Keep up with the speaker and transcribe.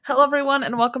Hello, everyone,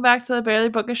 and welcome back to the Barely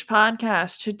Bookish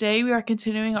podcast. Today, we are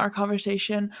continuing our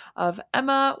conversation of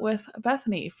Emma with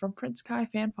Bethany from Prince Kai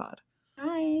Fan Pod.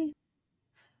 Hi.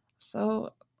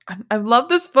 So, I love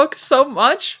this book so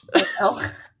much. I know.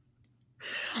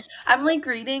 I'm like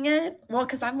reading it. Well,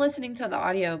 because I'm listening to the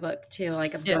audiobook too.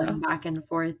 Like I'm going back and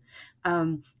forth.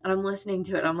 And I'm listening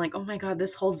to it. I'm like, oh my God,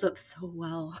 this holds up so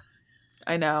well.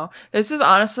 I know. This is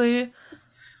honestly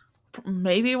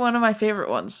maybe one of my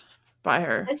favorite ones by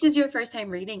her. This is your first time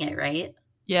reading it, right?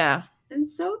 Yeah.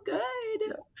 It's so good.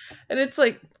 And it's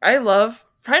like, I love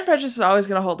Pride and Prejudice is always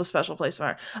going to hold a special place in my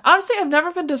heart. Honestly, I've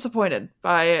never been disappointed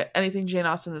by anything Jane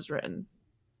Austen has written.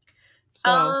 So,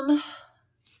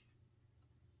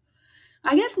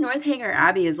 I guess Northanger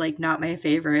Abbey is like not my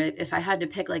favorite. If I had to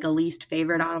pick like a least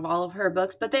favorite out of all of her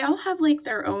books, but they all have like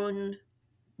their own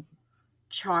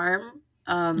charm,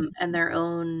 and their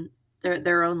own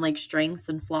like strengths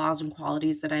and flaws and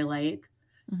qualities that I like.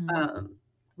 mm-hmm.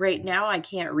 Right now I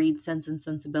can't read Sense and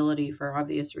Sensibility for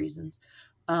obvious reasons.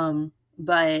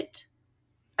 But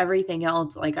everything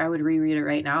else, like I would reread it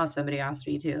right now if somebody asked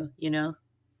me to, you know?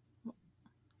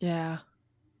 Yeah.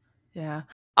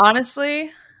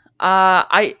 Honestly,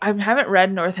 I haven't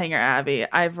read Northanger Abbey.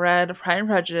 I've read Pride and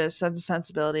Prejudice, Sense and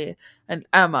Sensibility, and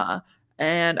Emma,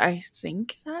 and I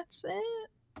think that's it.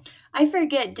 I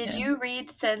forget. Did you read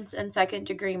Sense and Second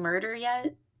Degree Murder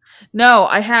yet? No,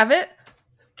 I haven't.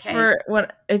 Okay. For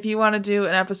what if you want to do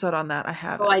an episode on that, I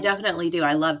have. Oh, I definitely do.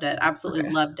 I loved it.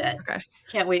 Absolutely loved it. Okay.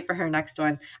 Can't wait for her next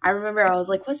one. I remember I was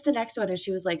like, what's the next one? And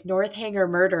she was like, Northanger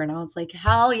Murder. And I was like,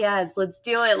 hell yes, let's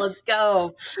do it. Let's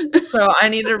go. So I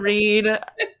need to read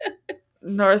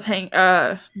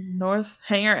Northanger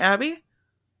Abbey.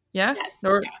 Yeah? Yes.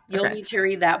 You'll need to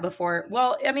read that before.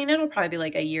 Well, I mean, it'll probably be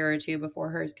like a year or two before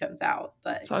hers comes out.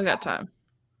 But so I got time.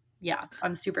 Yeah,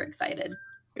 I'm super excited.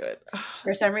 Good.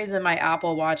 For some reason, my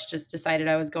Apple Watch just decided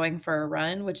I was going for a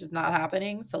run, which is not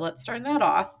happening. So let's turn that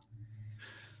off.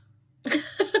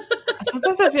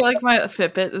 Sometimes I feel like my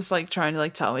Fitbit is like trying to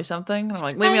like tell me something. And I'm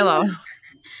like, leave me alone.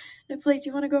 It's like, do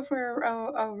you want to go for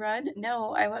a run?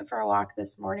 No, I went for a walk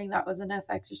this morning. That was enough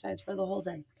exercise for the whole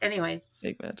day. Anyways,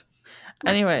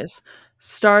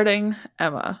 starting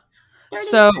Emma.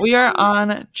 So we are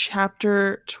on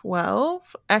chapter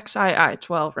 12, XII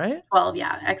 12, right? 12,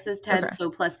 yeah. X is 10, so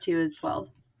plus 2 is 12.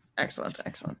 Excellent.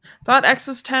 Thought X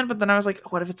was 10, but then I was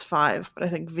like, what if it's 5? But I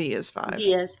think V is 5.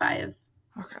 V is 5.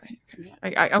 Okay.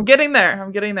 I'm getting there.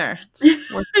 It's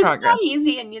work in progress. It's not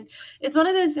easy, and it's one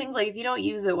of those things like if you don't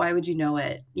use it, why would you know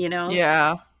it? You know?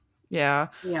 Yeah. The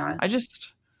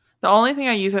only thing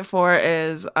I use it for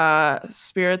is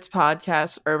Spirits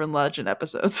Podcast Urban Legend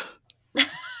episodes.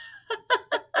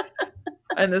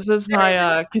 And this is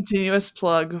my continuous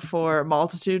plug for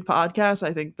Multitude podcasts.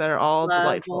 I think they're all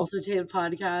delightful. Multitude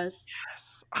podcasts.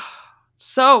 Yes.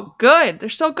 So good. They're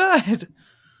so good.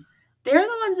 They're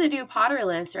the ones that do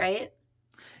Potterless, right?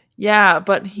 Yeah,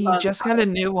 but he just got a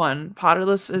new one.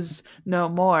 Potterless is no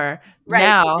more. Right,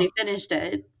 now they finished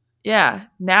it. Yeah,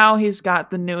 now he's got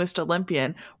the newest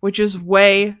Olympian, which is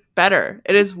way better.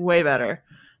 It is way better.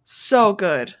 So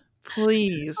good.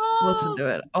 Please listen to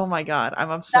it. Oh my God, I'm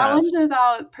obsessed. That one's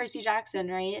about Percy Jackson,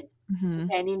 right? Mm-hmm.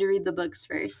 Okay, I need to read the books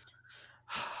first.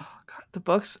 Oh God, the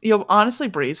books, you'll honestly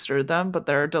breeze through them, but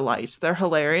they're a delight. They're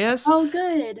hilarious. Oh,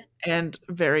 good. And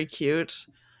very cute.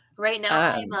 Right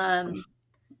now,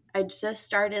 I just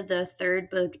started the 3rd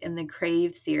book in the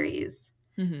Crave series.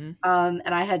 Mm-hmm.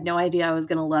 And I had no idea I was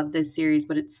going to love this series,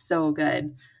 but it's so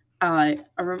good.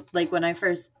 Like when I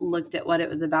first looked at what it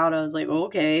was about, I was like, oh,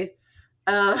 okay.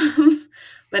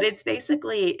 But it's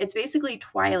basically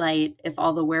Twilight if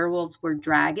all the werewolves were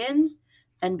dragons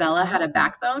and Bella had a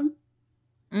backbone.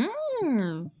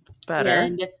 Better.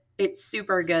 And it's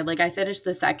super good. Like I finished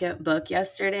the 2nd book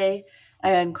yesterday.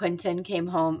 And Quentin came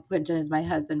home. Quentin is my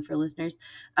husband for listeners.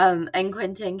 And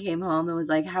Quentin came home and was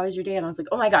like, how was your day? And I was like,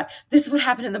 oh my God, this is what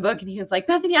happened in the book. And he was like,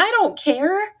 Bethany, I don't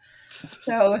care.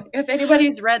 So if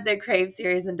anybody's read the Crave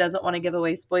series and doesn't want to give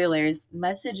away spoilers,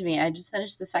 message me. I just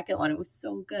finished the 2nd one. It was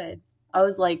so good. I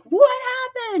was like, what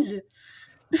happened?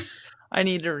 I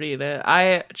need to read it.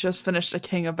 I just finished A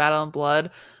King of Battle and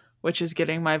Blood, which is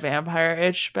getting my vampire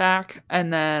itch back.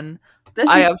 And then this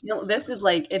is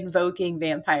like invoking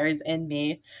vampires in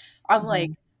me. I'm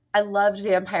like, I loved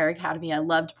Vampire Academy. I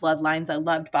loved Bloodlines. I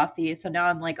loved Buffy. So now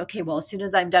I'm like, okay, well, as soon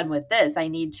as I'm done with this, I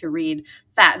need to read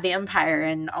Fat Vampire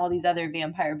and all these other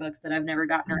vampire books that I've never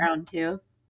gotten around to.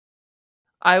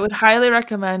 I would highly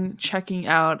recommend checking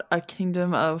out A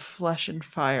Kingdom of Flesh and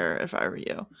Fire if I were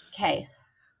you. Okay.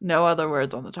 No other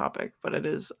words on the topic, but it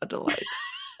is a delight.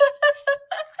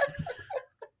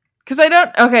 Because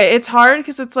it's hard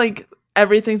because it's like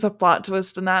everything's a plot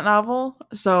twist in that novel.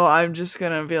 So I'm just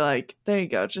gonna be like, there you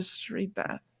go, just read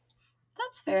that.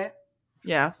 That's fair.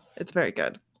 Yeah, it's very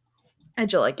good.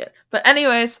 And you'll like it. But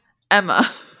anyways, Emma.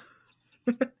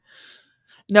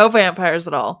 No vampires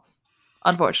at all,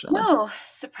 unfortunately. No,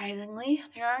 surprisingly,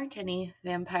 there aren't any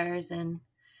vampires in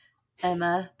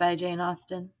Emma by Jane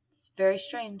Austen. It's very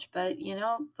strange, but you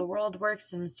know, the world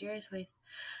works in mysterious ways.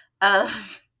 Um,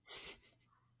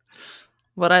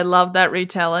 Would I love that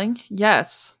retelling?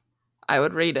 Yes, I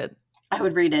would read it. I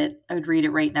would read it. I would read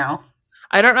it right now.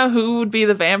 I don't know who would be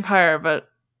the vampire, but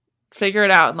figure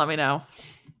it out and let me know.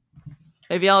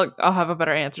 Maybe I'll have a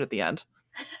better answer at the end.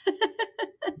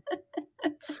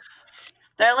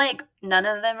 They're like, none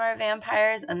of them are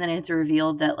vampires, and then it's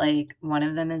revealed that like one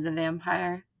of them is a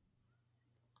vampire.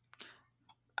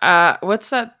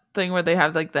 What's that thing where they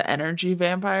have like the energy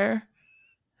vampire?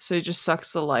 So he just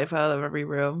sucks the life out of every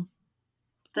room.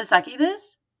 The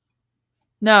succubus?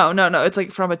 No. It's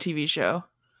like from a TV show.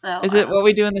 Oh, Is it What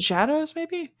We Do in the Shadows?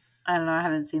 Maybe. I don't know. I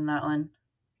haven't seen that one.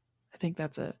 I think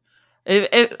that's it.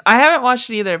 I haven't watched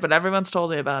it either, but everyone's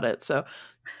told me about it. So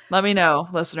let me know,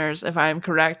 listeners, if I'm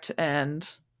correct and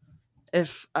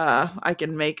if I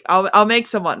can I'll make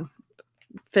someone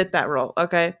fit that role.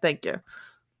 Okay, thank you.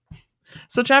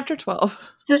 So chapter 12.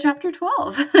 So chapter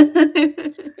 12. So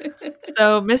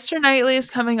Mr. Knightley is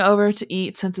coming over to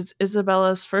eat since it's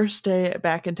Isabella's first day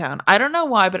back in town. I don't know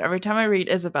why, but every time I read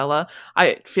Isabella,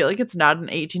 I feel like it's not an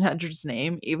 1800s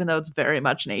name, even though it's very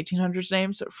much an 1800s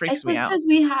name, so it freaks me out. Because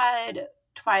we had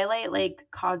Twilight like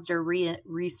caused a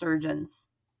resurgence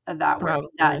of that word,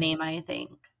 that name, I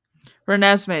think.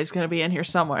 Renesmee is going to be in here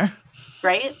somewhere.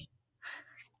 Right?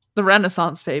 The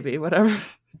Renaissance baby, whatever.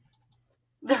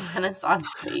 The Renaissance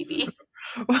baby.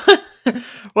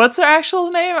 What's her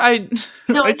actual name?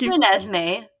 No, it's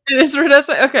Renesmee. It is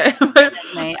Renesmee. Okay.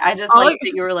 Renesmee. I just like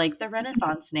that you were like the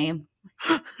Renaissance name.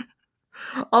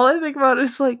 All I think about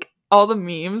is like all the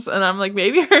memes, and I'm like,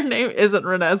 maybe her name isn't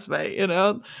Renesmee, you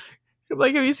know?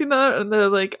 Like, have you seen that? And they're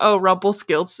like, oh,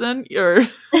 Rumpelstiltskin? You're.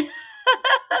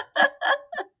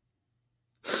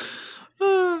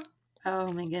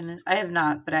 Oh my goodness. I have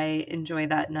not, but I enjoy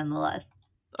that nonetheless.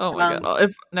 Oh my god.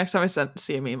 If next time I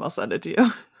see a meme, I'll send it to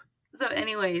you. So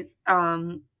anyways,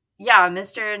 yeah,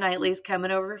 Mr. Knightley's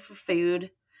coming over for food.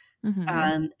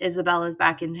 Mm-hmm. Isabella's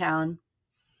back in town.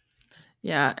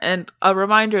 Yeah, and a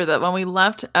reminder that when we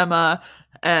left Emma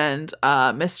and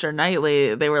Mr.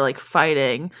 Knightley, they were like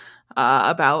fighting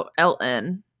about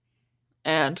Elton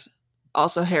and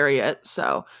also Harriet.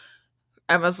 So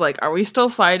Emma's like, are we still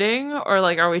fighting or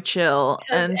like are we chill?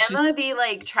 And Emma be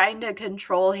like trying to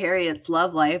control Harriet's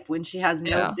love life when she has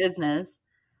no business,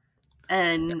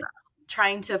 and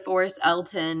trying to force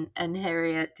Elton and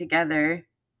Harriet together.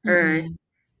 Or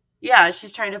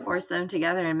she's trying to force them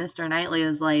together, and Mr. Knightley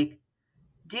is like,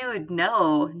 dude,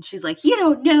 no. And she's like, you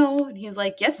don't know. And he's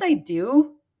like, yes, I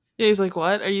do. Yeah, he's like,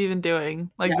 what are you even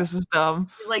doing? Like, this is dumb.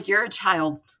 He's like, you're a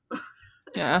child.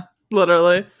 Yeah,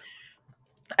 literally.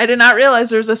 I did not realize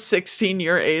there's a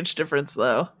 16-year age difference,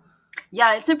 though.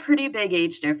 Yeah, it's a pretty big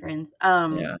age difference.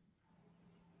 Yeah.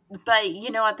 But,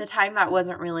 you know, at the time, that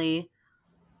wasn't really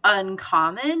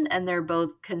uncommon, and they're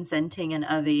both consenting and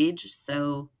of age.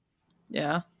 So,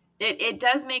 yeah. It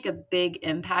does make a big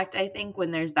impact, I think,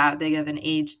 when there's that big of an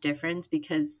age difference,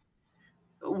 because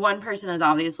one person is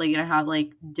obviously going to have,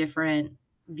 like, different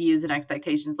views and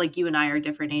expectations. Like, you and I are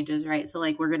different ages, right? So,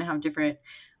 like, we're going to have different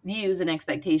views and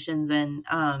expectations and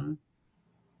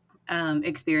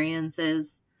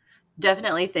experiences.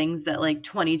 Definitely things that, like,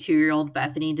 22-year-old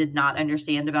Bethany did not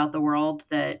understand about the world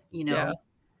that, you know,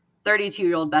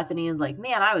 32-year-old Bethany is like,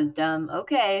 man, I was dumb.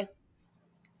 Okay.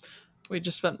 We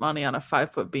just spent money on a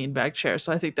 5-foot beanbag chair,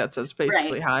 so I think that says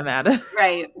basically how I'm at it.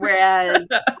 Right. Whereas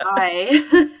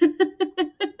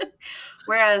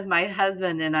whereas my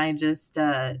husband and I just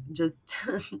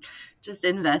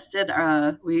invested.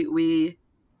 We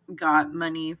got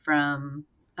money from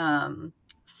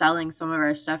selling some of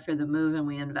our stuff for the move, and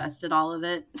we invested all of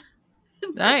it.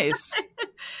 Nice.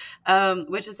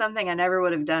 Which is something I never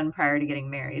would have done prior to getting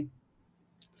married.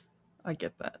 I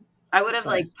get that. I would have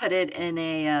like put it in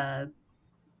a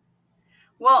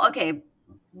well, okay,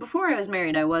 before I was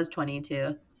married I was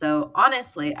 22. So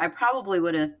honestly, I probably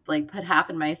would have like put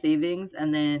half in my savings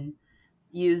and then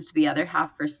used the other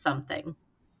half for something.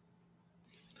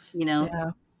 You know?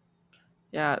 Yeah.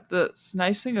 Yeah, the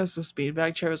nice thing is this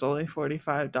beanbag chair was only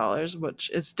 $45, which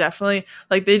is definitely,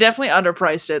 like, they definitely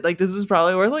underpriced it. Like, this is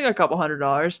probably worth, like, a couple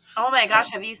 $100. Oh my gosh,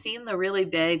 have you seen the really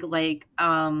big, like,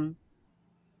 what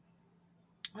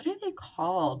are they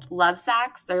called? Love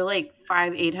sacks? They're, like,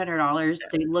 $500-$800.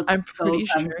 They look so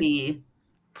comfy. Sure.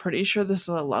 pretty sure this is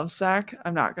a love sack.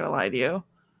 I'm not gonna lie to you.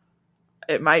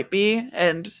 It might be,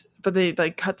 but they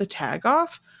like cut the tag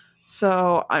off,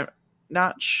 so I'm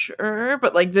not sure.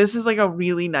 But like this is like a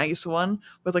really nice one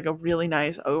with like a really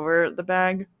nice over the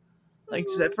bag like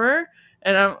zipper,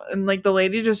 and like the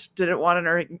lady just didn't want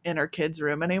it in her kid's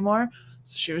room anymore,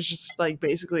 so she was just like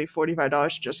basically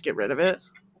 $45 to just get rid of it.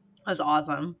 That's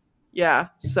awesome. Yeah,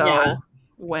 so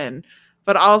win.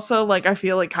 But also like I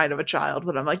feel like kind of a child,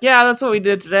 but I'm like, yeah, that's what we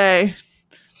did today.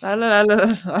 La, la, la,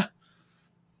 la, la.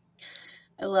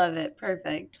 I love it.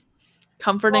 Perfect.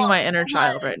 Comforting my inner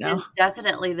child right now. Is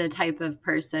definitely the type of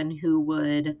person who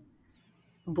would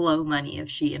blow money if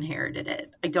she inherited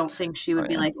it. I don't think she would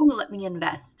be like, oh, let me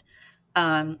invest.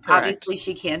 Obviously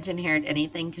she can't inherit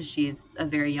anything because she's a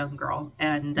very young girl,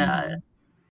 and Emma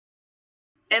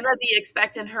be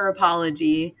expecting her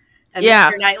apology, and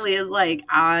Mr. Knightley is like,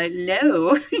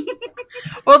 no.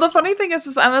 Well, the funny thing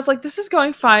is Emma's like, this is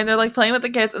going fine, they're like playing with the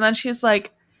kids, and then she's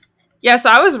like, yes,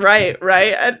 I was right?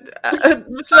 And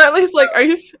Mr. Knightley's like, are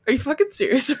you fucking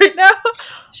serious right now?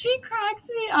 She cracks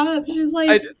me up. She's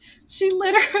like, she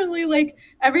literally, like,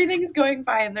 everything's going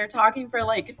fine. They're talking for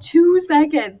like 2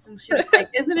 seconds, and she's like,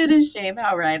 isn't it a shame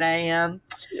how right I am?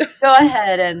 Go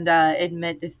ahead and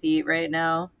admit defeat right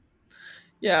now.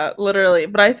 Yeah, literally.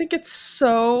 But I think it's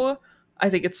so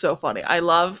funny. I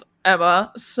love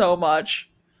Emma so much.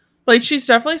 Like, she's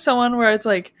definitely someone where it's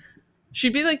like,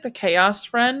 she'd be like the chaos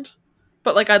friend,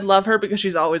 but like I'd love her because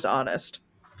she's always honest.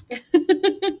 You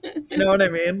know what I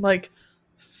mean? Like,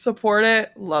 support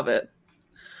it, love it.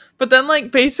 But then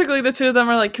like basically the two of them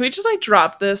are like, can we just like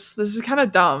drop this? This is kind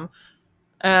of dumb.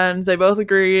 And they both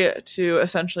agree to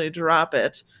essentially drop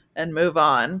it and move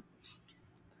on.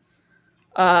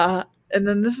 And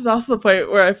then this is also the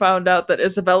point where I found out that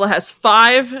Isabella has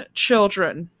 5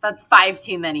 children. That's 5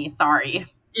 too many, sorry.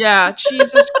 Yeah,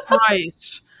 Jesus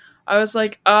Christ. I was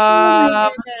like,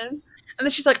 and then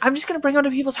she's like, I'm just going to bring them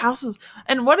to people's houses.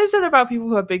 And what is it about people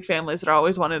who have big families that are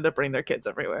always wanting to bring their kids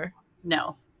everywhere?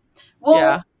 No.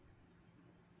 Well,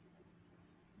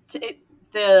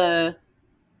 the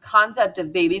concept of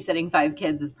babysitting 5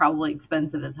 kids is probably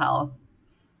expensive as hell.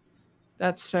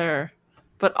 That's fair.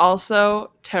 But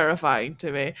also terrifying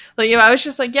to me. Like, if I was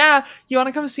just like, yeah, you want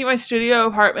to come see my studio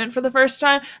apartment for the first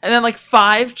time? And then like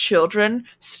 5 children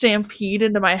stampede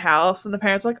into my house, and the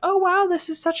parents are like, oh wow, this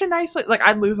is such a nice place. Like,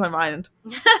 I'd lose my mind.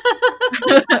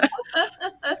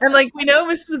 And like, we know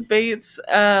Mrs. Bates,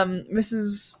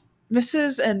 Mrs.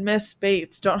 and Miss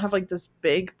Bates don't have like this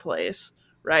big place,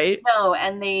 right? No,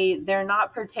 and they're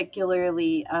not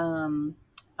particularly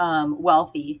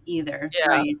wealthy either,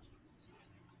 right?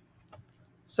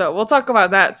 So we'll talk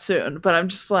about that soon, but I'm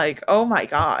just like, oh my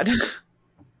god.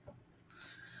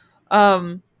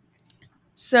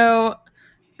 So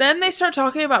then they start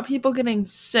talking about people getting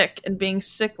sick and being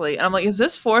sickly, and I'm like, is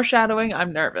this foreshadowing?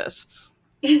 I'm nervous.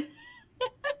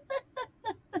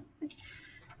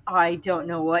 I don't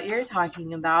know what you're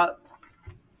talking about.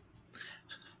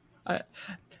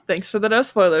 Thanks for the no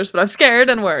spoilers, but I'm scared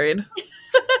and worried.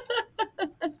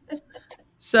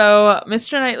 So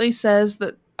Mr. Knightley says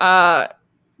that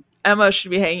Emma should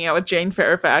be hanging out with Jane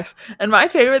Fairfax. And my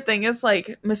favorite thing is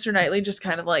like Mr. Knightley just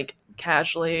kind of like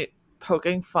casually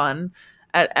poking fun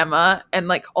at Emma, and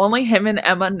like only him and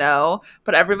Emma know,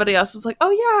 but everybody else is like,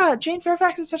 oh yeah, Jane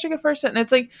Fairfax is such a good person. And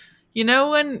it's like, you know,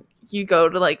 when you go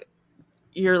to like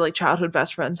your like childhood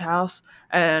best friend's house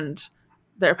and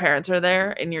their parents are there,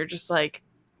 and you're just like,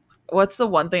 what's the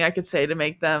one thing I could say to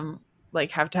make them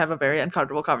like have to have a very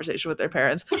uncomfortable conversation with their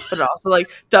parents, but it also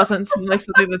like doesn't seem like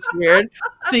something that's weird.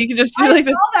 So you can just do like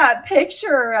this. I saw that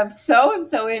picture of so and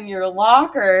so in your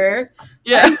locker.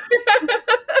 Yeah.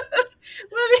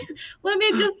 Let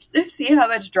me just see how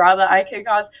much drama I can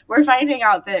cause. We're finding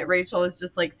out that Rachel is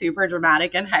just like super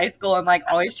dramatic in high school and like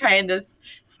always trying to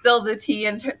spill the tea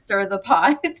and stir the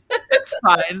pot. It's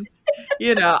fine.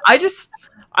 You know,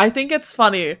 I think it's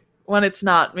funny when it's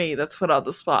not me that's put on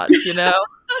the spot, you know?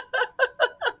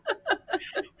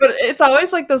 But it's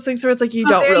always like those things where it's like you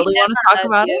don't really want to talk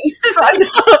about it. I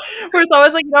know. Where it's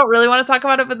always like you don't really want to talk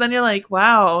about it, but then you're like,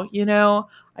 wow, you know,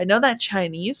 I know that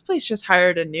Chinese place just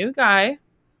hired a new guy,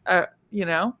 you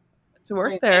know, to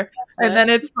work there. And then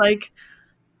it's like,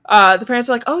 the parents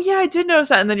are like, oh yeah, I did notice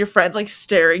that. And then your friend's like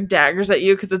staring daggers at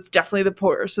you because it's definitely the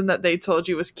person that they told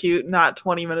you was cute, not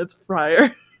 20 minutes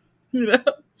prior, you know?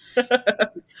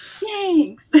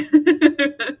 Thanks. And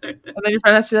then your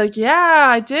friend has to be like, yeah,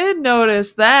 I did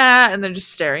notice that. And they're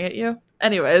just staring at you.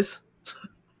 Anyways.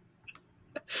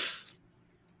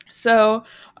 So,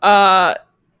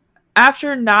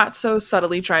 after not so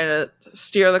subtly trying to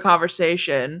steer the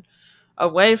conversation,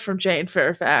 away from Jane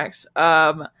Fairfax,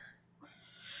 Mr.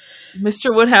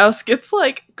 Woodhouse gets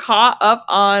like caught up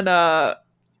on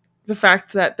the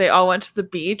fact that they all went to the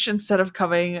beach instead of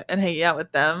coming and hanging out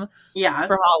with them Yeah.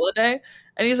 for holiday.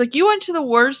 And he's like, you went to the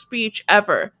worst beach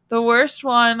ever. The worst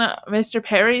one. Mr.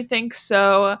 Perry thinks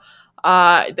so.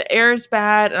 The air is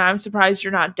bad, and I'm surprised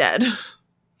you're not dead.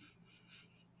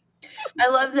 I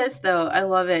love this though. I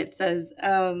love it. It says,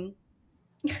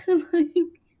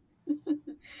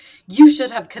 you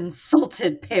should have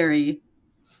consulted Perry.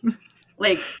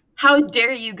 Like, how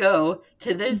dare you go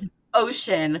to this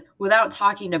ocean without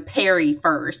talking to Perry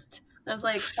first? I was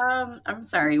like, I'm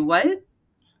sorry, what?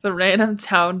 The random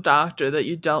town doctor that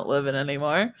you don't live in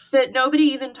anymore. That nobody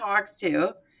even talks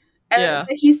to. And Yeah.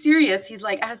 he's serious. He's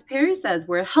like, as Perry says,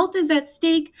 where health is at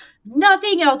stake,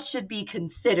 nothing else should be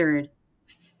considered.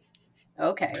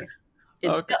 Okay.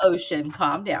 It's the ocean.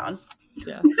 Calm down.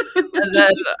 Yeah. And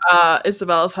then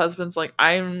Isabella's husband's like,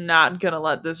 I'm not gonna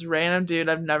let this random dude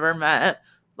I've never met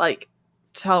like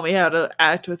tell me how to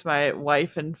act with my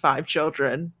wife and 5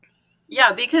 children.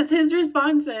 Yeah, because his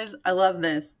response is, I love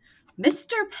this.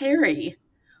 Mr. Perry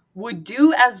would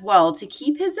do as well to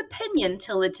keep his opinion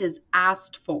till it is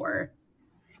asked for.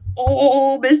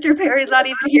 Oh, Mr. Perry's not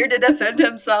even here to defend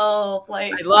himself.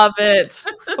 Like, I love it.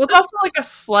 Well, it's also like a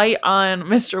slight on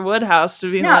Mr. Woodhouse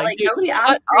to be like, dude, nobody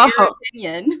asked for your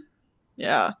opinion.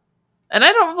 Yeah. And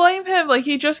I don't blame him. Like,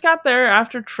 he just got there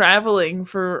after traveling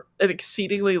for an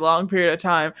exceedingly long period of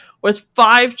time with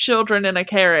 5 children in a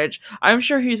carriage. I'm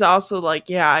sure he's also like,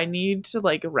 yeah, I need to,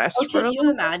 like, rest for a little. Can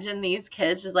you imagine these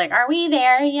kids just like, are we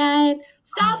there yet?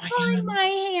 Stop pulling my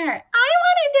hair. I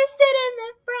wanted to sit in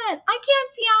the front. I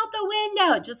can't see out the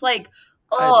window. Just like,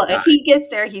 oh, and he gets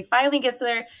there. He finally gets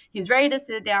there. He's ready to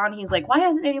sit down. He's like, why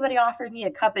hasn't anybody offered me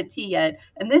a cup of tea yet?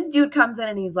 And this dude comes in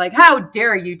and he's like, how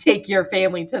dare you take your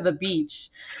family to the beach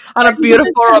on a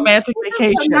beautiful romantic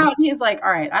vacation? He's like,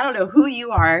 all right, I don't know who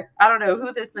you are. I don't know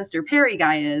who this Mr. Perry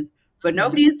guy is, but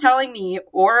nobody is telling me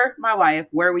or my wife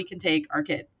where we can take our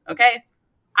kids. Okay.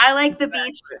 I like the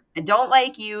beach. I don't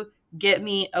like you. Get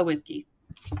me a whiskey.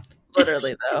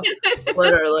 Literally though.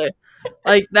 Literally.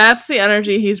 Like, that's the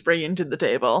energy he's bringing to the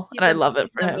table, and I love it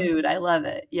for him. Mood. I love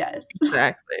it. Yes.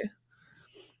 Exactly.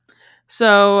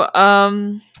 So,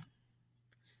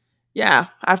 yeah,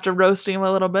 after roasting him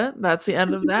a little bit, that's the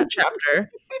end of that chapter.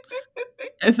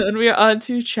 And then we are on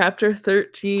to chapter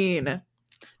 13.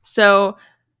 So,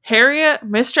 Harriet,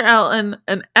 Mr. Elton,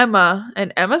 and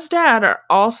Emma's dad are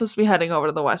all supposed to be heading over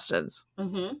to the Westons.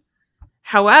 Mm-hmm.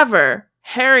 However,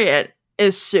 Harriet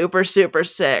is super, super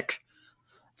sick.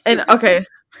 And okay,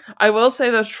 I will say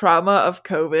the trauma of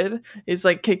COVID is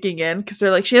like kicking in because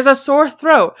they're like, she has a sore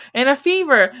throat and a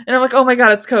fever. And I'm like, oh my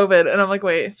God, it's COVID. And I'm like,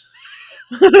 wait.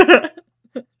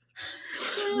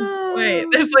 Wait,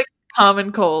 there's like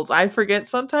common colds. I forget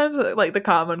sometimes that like the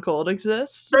common cold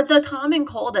exists. But the common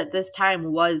cold at this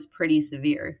time was pretty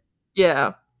severe.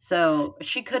 Yeah. So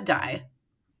she could die.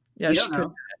 Yeah, she could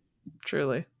die.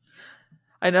 Truly.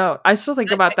 I know. I still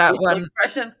think about that one.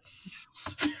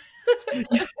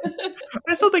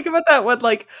 I still think about that one,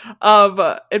 like,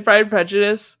 in Pride and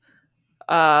Prejudice,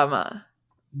 the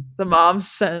mom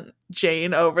sent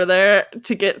Jane over there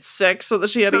to get sick so that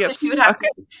she had to get stuck.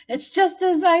 It's just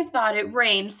as I thought. It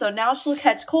rained, so now she'll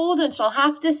catch cold and she'll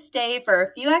have to stay for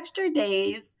a few extra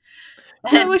days.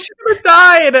 And like she would have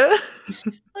died.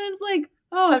 It's like,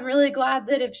 oh, I'm really glad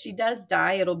that if she does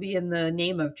die, it'll be in the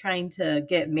name of trying to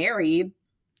get married.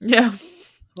 Yeah.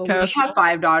 Well, we have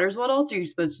 5 daughters. What else are you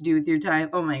supposed to do with your time?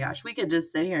 Oh my gosh, we could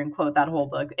just sit here and quote that whole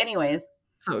book. Anyways,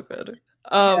 so good.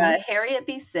 Harriet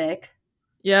be sick.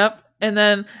 Yep. And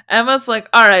then Emma's like,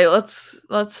 all right, let's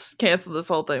cancel this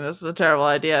whole thing. This is a terrible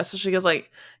idea. So she goes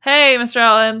like, hey, Mr.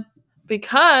 Allen,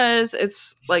 because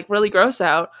it's like really gross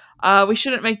out, we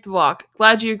shouldn't make the walk.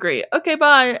 Glad you agree. Okay,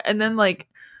 bye. And then like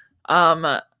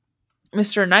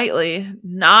Mr. Knightley,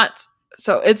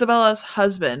 so Isabella's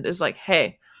husband is like,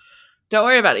 hey, don't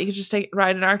worry about it. You can just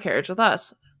ride in our carriage with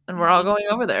us. And we're all going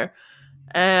over there.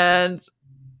 And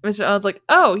Mr. Allen's like,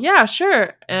 oh, yeah,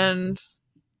 sure. And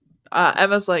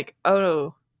Emma's like,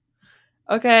 oh,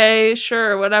 okay,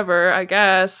 sure, whatever, I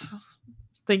guess.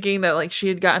 Thinking that like she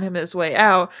had gotten him his way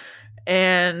out.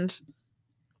 And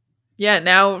yeah,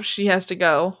 now she has to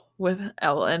go with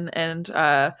Ellen and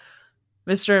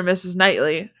Mr. and Mrs.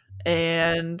 Knightley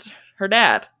and her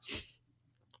dad.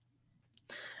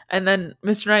 And then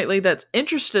Mr. Knightley, that's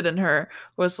interested in her,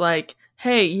 was like,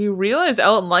 hey, you realize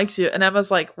Ellen likes you? And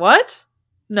Emma's like, what?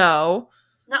 No.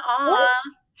 Nuh-uh.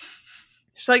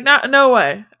 She's like, no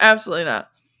way. Absolutely not.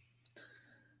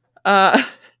 And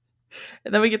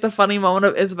then we get the funny moment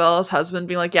of Isabella's husband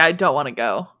being like, yeah, I don't want to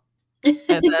go. And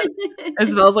then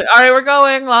Isabel's like, all right, we're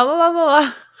going, la la la la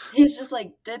la. He's just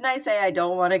like, didn't I say I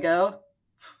don't want to go?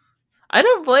 I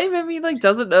don't blame him. He like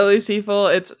doesn't know these people.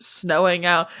 It's snowing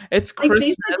out. It's Like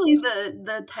Christmas. basically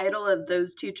the title of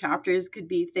those 2 chapters could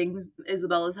be things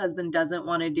Isabella's husband doesn't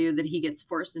want to do that he gets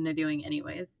forced into doing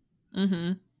anyways.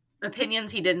 Mm-hmm.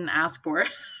 Opinions he didn't ask for.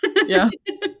 Yeah.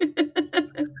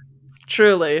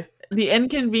 Truly. The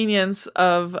inconvenience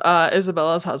of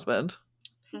Isabella's husband.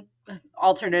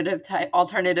 Alternative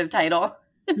title.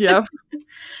 Yep.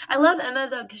 I love Emma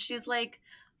though, because she's like,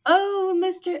 oh,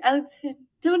 Mr. Elton,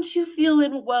 don't you feel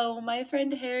in woe? My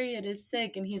friend Harriet is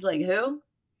sick. And he's like, who?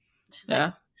 She's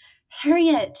like,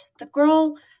 Harriet, the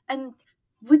girl, and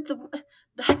with the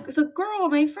girl,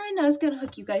 my friend, I was gonna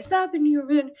hook you guys up, and you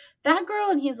were in that girl.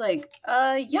 And he's like,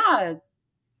 yeah,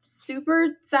 super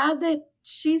sad that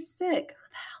she's sick.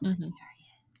 Who the hell is Harriet?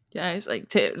 Yeah, he's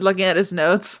like looking at his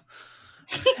notes.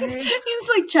 He's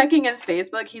like checking his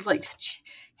Facebook. He's like,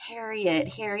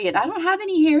 Harriet. I don't have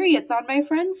any Harriets on my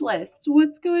friends list.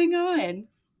 What's going on?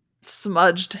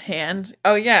 Smudged hand.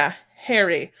 Oh yeah,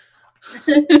 Harry.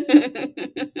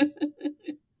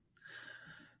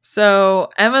 So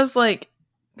Emma's like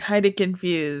kind of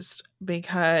confused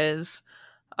because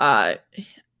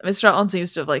Mr. Elton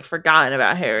seems to have like forgotten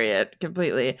about Harriet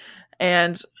completely.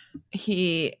 And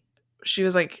she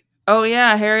was like, oh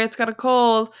yeah, Harriet's got a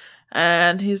cold.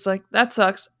 And he's like, that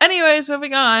sucks. Anyways,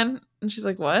 moving on. And she's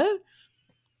like, what?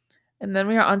 And then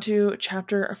we are on to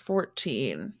chapter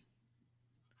 14.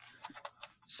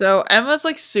 So Emma's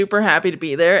like super happy to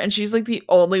be there, and she's like the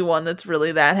only one that's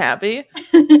really that happy.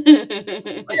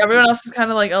 Like everyone else is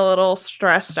kind of like a little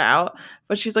stressed out,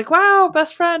 but she's like, wow,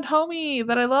 best friend, homie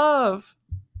that I love.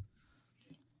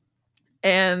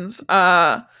 And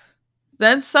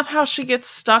then somehow she gets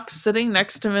stuck sitting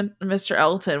next to Mr.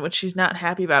 Elton, which she's not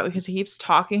happy about because he keeps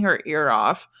talking her ear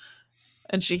off.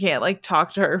 And she can't like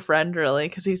talk to her friend really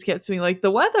because he keeps being like, the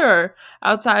weather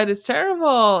outside is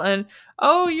terrible. And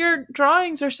oh, your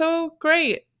drawings are so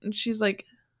great. And she's like,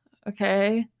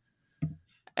 okay.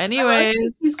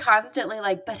 Anyways. He's constantly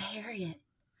like, but Harriet.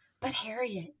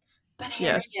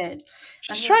 Yeah.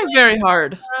 She's trying like, very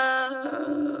hard.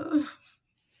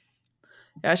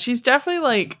 Yeah, she's definitely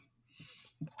like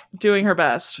doing her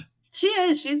best. She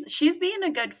is. She's being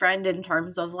a good friend in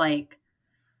terms of like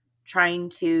trying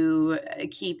to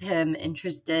keep him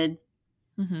interested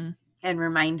and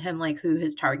remind him like who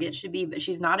his target should be. But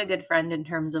she's not a good friend in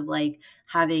terms of like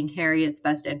having Harriet's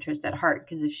best interest at heart.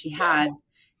 Because if she had,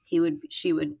 she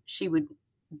would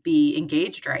be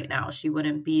engaged right now. She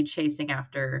wouldn't be chasing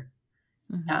after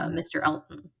Mr.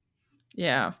 Elton.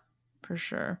 Yeah, for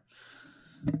sure.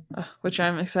 Which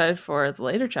I'm excited for the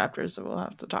later chapters that we'll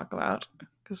have to talk about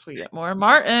because we get more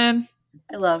Martin.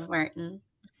 I love Martin.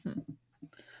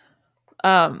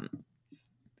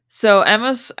 So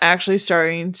Emma's actually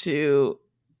starting to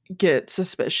get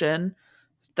suspicion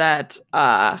that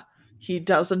he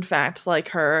does in fact like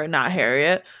her, not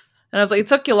Harriet. And I was like, it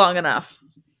took you long enough.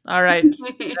 All right.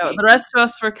 The rest of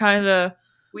us were kind of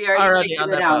we already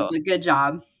figured it out, but good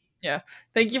job. Yeah.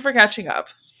 Thank you for catching up.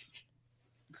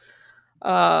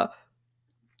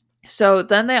 So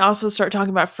then they also start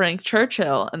talking about Frank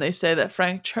Churchill, and they say that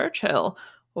Frank Churchill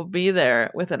will be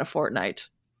there within a fortnight.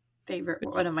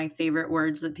 One of my favorite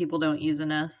words that people don't use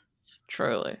enough.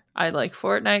 Truly. I like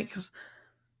fortnight because,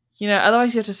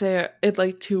 otherwise you have to say it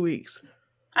like 2 weeks.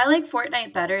 I like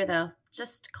fortnight better, though.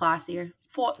 Just classier.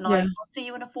 Fortnight. Yeah. I'll see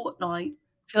you in a fortnight.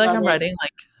 I feel like I'm writing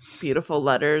like beautiful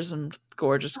letters and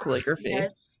gorgeous calligraphy.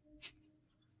 Yes.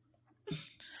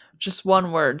 Just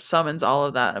one word summons all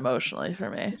of that emotionally for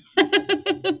me.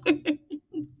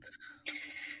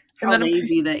 How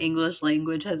lazy the English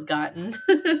language has gotten.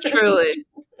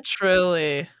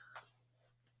 Truly.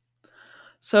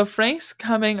 So Frank's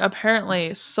coming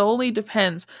apparently solely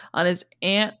depends on his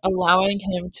aunt allowing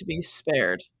him to be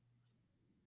spared.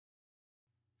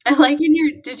 I like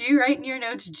did you write in your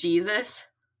notes Jesus?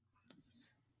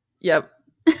 Yep.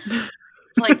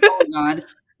 Like, oh God.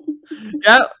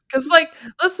 Yeah, because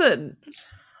listen,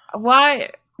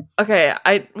 why? Okay,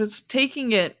 I was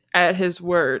taking it at his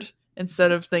word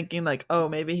instead of thinking like, oh,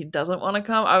 maybe he doesn't want to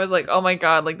come. I was like, oh my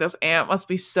God, like this aunt must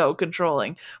be so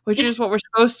controlling, which is what we're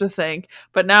supposed to think.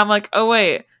 But now I'm like, oh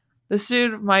wait, this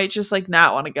dude might just like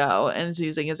not want to go and is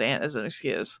using his aunt as an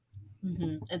excuse.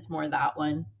 It's more that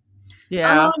one.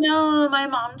 Yeah. Oh no, my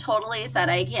mom totally said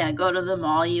I can't go to the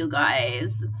mall, you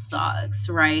guys. It sucks,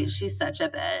 right? She's such a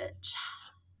bitch.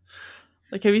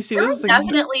 Like, have you seen this? There were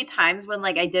definitely times when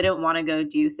like I didn't want to go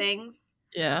do things.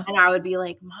 Yeah. And I would be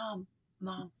like, Mom,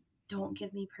 don't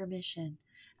give me permission.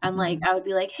 And like, Mhm. I would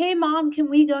be like, hey, mom, can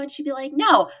we go? And she'd be like,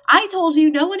 no, I told you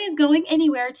no one is going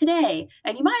anywhere today.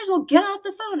 And you might as well get off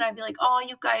the phone. And I'd be like, oh,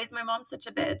 you guys, my mom's such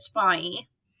a bitch. Bye.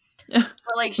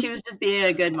 But like, she was just being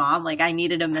a good mom. Like, I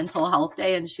needed a mental health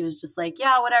day. And she was just like,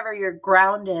 yeah, whatever. You're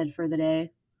grounded for the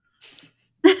day.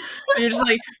 You're just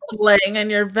like laying in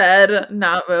your bed,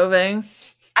 not moving.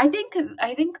 I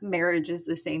think marriage is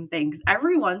the same thing. 'Cause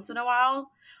every once in a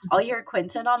while, I'll hear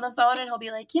Quentin on the phone and he'll be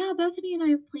like, yeah, Bethany and I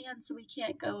have plans, so we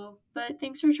can't go. But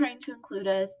thanks for trying to include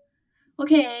us.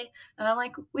 Okay. And I'm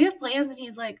like, we have plans. And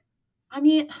he's like, I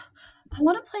mean, I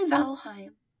want to play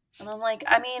Valheim. And I'm like,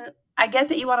 I mean, I get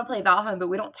that you want to play Valheim, but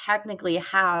we don't technically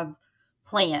have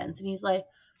plans. And he's like,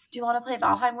 do you want to play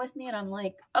Valheim with me? And I'm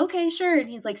like, okay, sure. And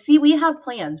he's like, see, we have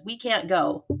plans. We can't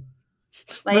go.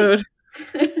 Like, Mood.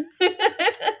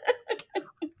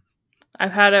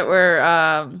 I've had it where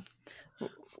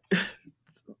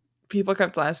people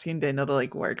kept asking Daniel to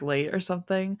like work late or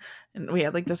something, and we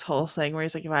had like this whole thing where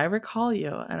he's like, if I ever call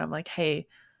you and I'm like, hey,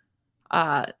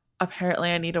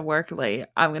 apparently I need to work late,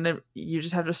 you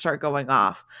just have to start going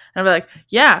off. And I'm like,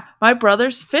 yeah, my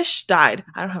brother's fish died.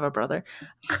 I don't have a brother,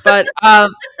 but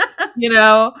you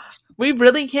know, we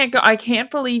really can't go. I can't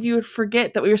believe you would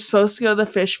forget that we were supposed to go to the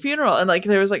fish funeral. And like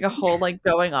there was like a whole like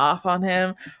going off on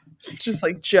him, just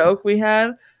like joke we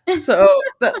had. So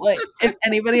that like if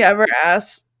anybody ever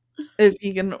asks if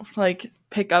he can like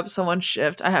pick up someone's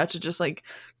shift, I have to just like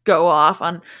go off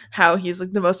on how he's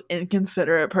like the most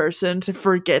inconsiderate person to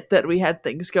forget that we had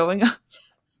things going on.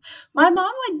 my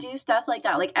mom would do stuff like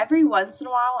that. Like every once in a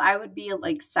while, I would be at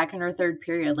like second or third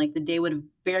period. Like the day would have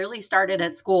barely started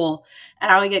at school,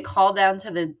 and I would get called down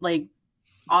to the like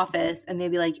office, and they'd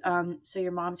be like, so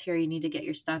your mom's here. You need to get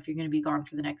your stuff. You're going to be gone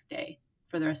for the next day,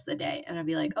 for the rest of the day. And I'd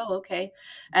be like, oh, okay.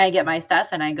 And I get my stuff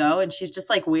and I go, and she's just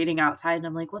like waiting outside. And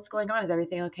I'm like, what's going on? Is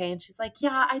everything okay? And she's like,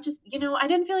 yeah, I just, I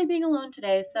didn't feel like being alone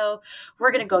today. So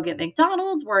we're going to go get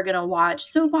McDonald's. We're going to watch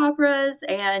soap operas.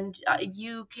 And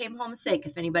you came home sick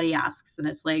if anybody asks. And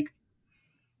it's like,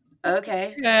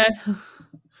 okay. Yeah.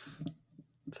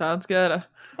 Sounds good.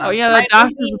 Oh That's yeah, fine that with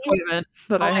doctor's me. appointment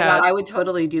that Oh I my had. God, I would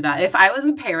totally do that. If I was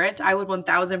a parent, I would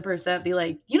 1000% be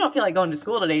like, you don't feel like going to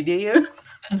school today, do you?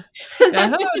 Yeah,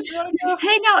 "Hello, do you wanna go?"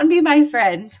 Hang out and be my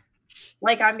friend.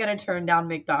 Like I'm going to turn down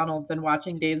McDonald's and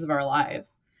watching Days of Our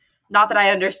Lives. Not that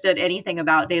I understood anything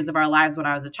about Days of Our Lives when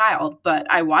I was a child, but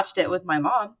I watched it with my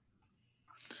mom.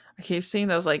 I keep seeing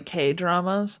those like K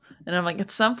dramas, and I'm like,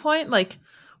 at some point, like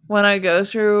when I go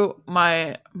through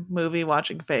my movie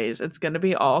watching phase, it's gonna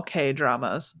be all K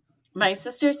dramas. My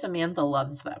sister Samantha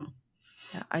loves them.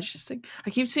 Yeah, I just think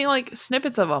I keep seeing like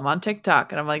snippets of them on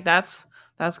TikTok, and I'm like, that's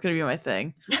gonna be my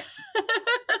thing.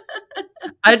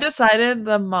 I decided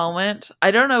the moment,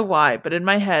 I don't know why, but in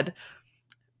my head,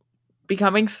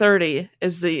 becoming 30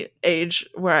 is the age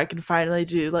where I can finally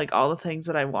do like all the things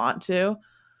that I want to.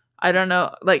 I don't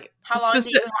know, like How long do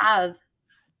you have?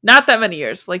 not that many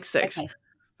years, like 6. Okay.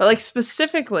 But like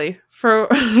specifically for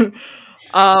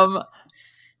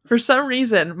for some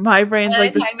reason my brain's By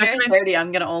like the the time you're second 30,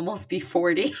 I'm going to almost be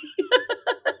 40.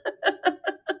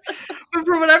 but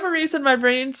for whatever reason my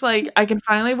brain's like I can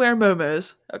finally wear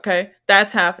muumuus. Okay,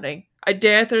 that's happening. I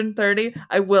dare turn 30,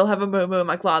 I will have a muumuu in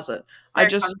my closet. They're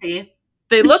comfy.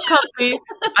 They look comfy.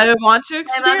 I want to My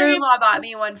experience. mother-in-law bought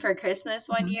me one for Christmas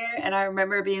one Mhm. year, and I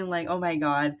remember being like, oh my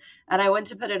God. And I went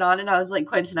to put it on, and I was like,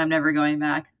 Quentin, I'm never going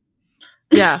back.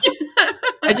 Yeah.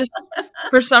 I just,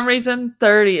 for some reason,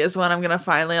 30 is when I'm going to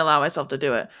finally allow myself to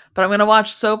do it. But I'm going to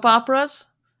watch soap operas.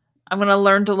 I'm going to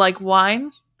learn to like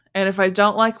wine. And if I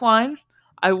don't like wine,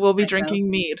 I will be Prosecco. drinking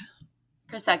mead.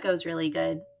 Prosecco's really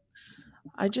good.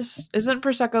 Isn't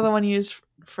Prosecco the one used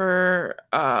for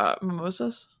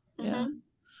mimosas? Yeah. Mhm.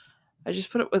 I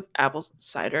just put it with apple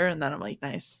cider and then I'm like,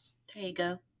 nice. There you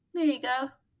go. There you go.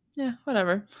 Yeah,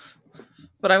 whatever.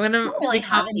 But I'm going I to don't really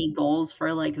have any goals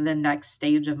for like the next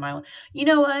stage of my life. You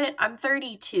know what? I'm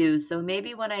 32, so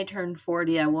maybe when I turn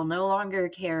 40, I will no longer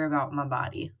care about my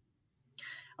body.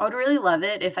 I would really love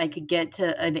it if I could get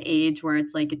to an age where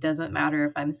it's like it doesn't matter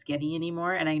if I'm skinny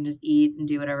anymore and I can just eat and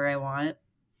do whatever I want.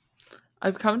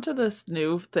 I've come to this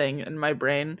new thing in my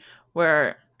brain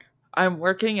where I'm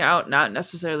working out not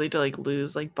necessarily to like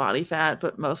lose like body fat,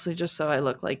 but mostly just so I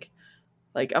look like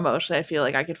emotionally I feel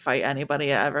like I could fight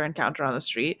anybody I ever encounter on the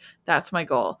street. That's my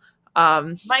goal. My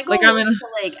goal like I'm is in to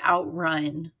like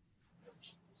outrun.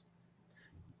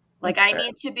 Like That's I fair.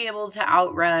 need to be able to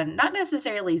outrun not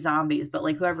necessarily zombies, but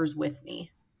like whoever's with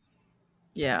me,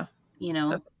 Yeah. you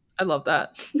know. I love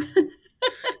that.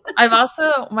 I've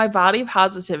also my body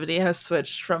positivity has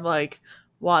switched from like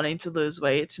wanting to lose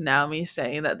weight to now me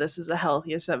saying that this is the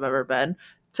healthiest I've ever been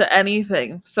to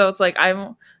anything. So it's like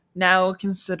I'm now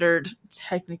considered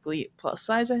technically plus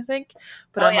size, I think.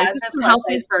 But Oh I'm yeah, like, I've this is been the plus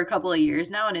size for healthiest. a couple of years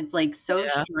now, and it's like so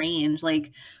Yeah. strange.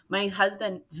 Like my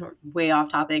husband, way off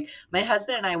topic. My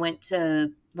husband and I went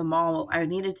to the mall. I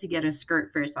needed to get a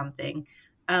skirt for something.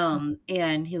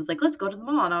 And he was like, "Let's go to the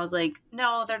mall." And I was like,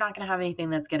 "No, they're not going to have anything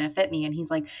that's going to fit me." And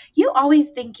he's like, "You always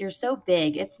think you're so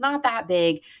big. It's not that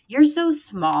big. You're so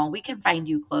small. We can find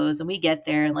you clothes." And we get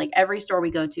there, and like every store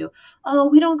we go to, "Oh,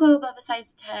 we don't go above a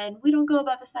size 10. We don't go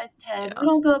above a size 10. We Yeah.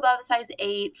 don't go above a size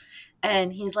 8."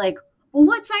 And he's like, "Well,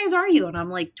 what size are you?" And I'm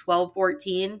like 12,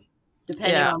 14,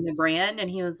 depending Yeah. on the brand. And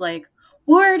he was like,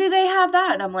 "Where do they have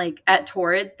that?" And I'm like, "At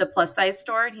Torrid, the plus size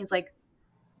store." And he's like,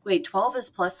 "Wait, 12 is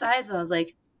plus size?" And I was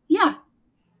like, "Yeah,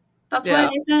 that's why Yeah.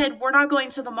 they said we're not going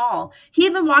to the mall." He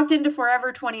even walked into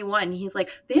Forever 21. He's like,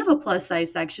 "They have a plus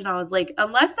size section." I was like,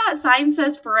 "Unless that sign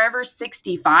says Forever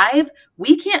 65,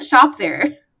 we can't shop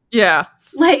there." Yeah.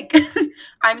 Like,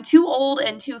 I'm too old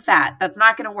and too fat. That's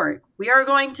not going to work. We are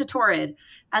going to Torrid.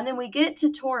 And then we get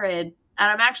to Torrid,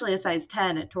 and I'm actually a size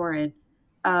 10 at Torrid.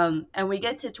 And we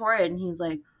get to Torrid, and he's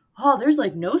like, "Oh, there's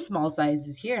like no small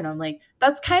sizes here." And I'm like,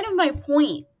 "That's kind of my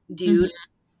point, Hmm. dude."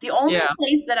 The only Yeah.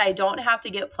 place that I don't have to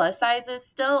get plus sizes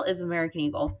still is American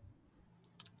Eagle.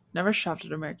 Never shopped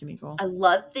at American Eagle. I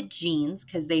love the jeans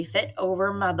because they fit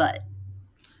over my butt.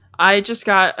 I just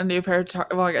got a new pair of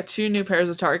well, I got two new pairs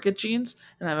of Target jeans,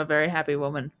 and I'm a very happy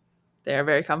woman. They are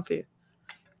very comfy.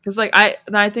 Because like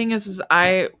my thing is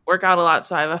I work out a lot,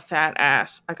 so I have a fat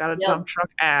ass. I got a Yep. dump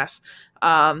truck ass.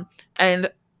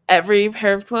 And every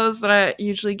pair of clothes that I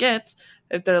usually get,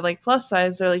 if they're like plus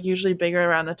size, they're like usually bigger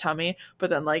around the tummy, but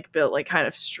then like built like kind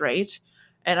of straight.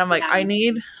 And I'm like, Yeah. I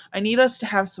need us to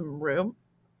have some room.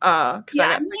 Because I Yeah,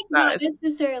 got I'm big like not thighs.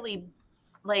 necessarily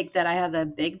like that I have a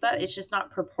big butt. It's just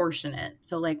not proportionate.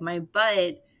 So like my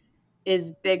butt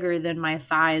is bigger than my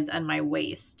thighs and my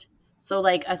waist. So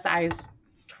like a size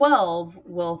 12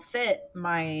 will fit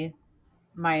my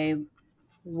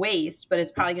waist, but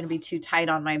it's probably going to be too tight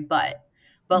on my butt.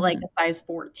 But like Hmm. a size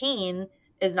 14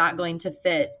 is not going to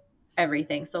fit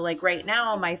everything. So like right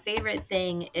now my favorite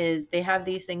thing is they have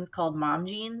these things called mom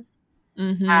jeans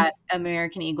Hmm. at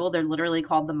American Eagle. They're literally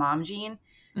called the mom jean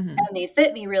Hmm. and they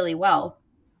fit me really well.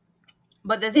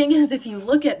 But the thing is, if you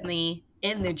look at me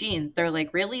in the jeans, they're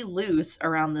like really loose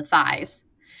around the thighs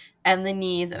and the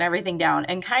knees and everything down,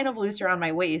 and kind of loose around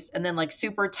my waist, and then like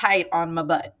super tight on my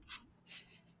butt.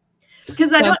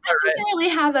 Because I don't Sounds about right. necessarily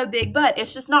have a big butt,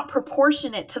 it's just not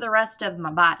proportionate to the rest of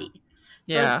my body.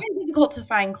 So it's Yeah. very difficult to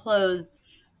find clothes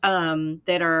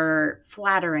that are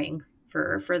flattering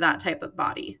for that type of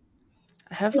body.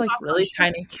 I have There's like also really short.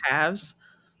 tiny calves,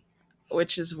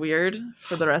 which is weird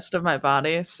for the rest of my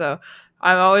body. So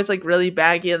I'm always like really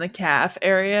baggy in the calf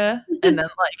area. And then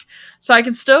like so I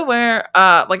can still wear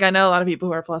like I know a lot of people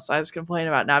who are plus size complain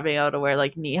about not being able to wear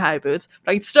like knee high boots,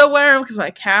 but I can still wear them because my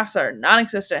calves are non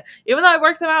existent. Even though I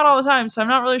work them out all the time, so I'm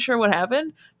not really sure what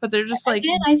happened, but they're just like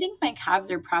Again, I think my calves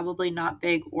are probably not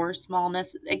big or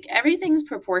smallness. Like everything's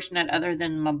proportionate other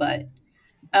than my butt.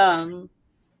 Um,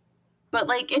 but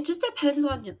like it just depends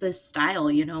on the style,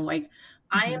 you know. Like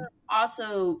I am mhm.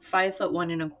 also 5 foot 1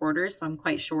 1/4, so I'm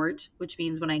quite short, which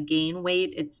means when I gain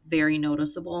weight, it's very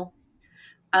noticeable.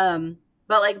 Um,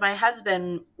 but like my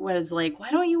husband was like,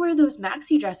 "Why don't you wear those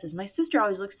maxi dresses? My sister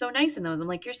always looks so nice in those." I'm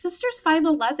like, "Your sister's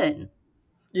 5'11".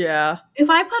 Yeah. If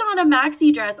I put on a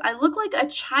maxi dress, I look like a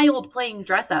child playing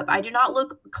dress up. I do not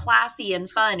look classy and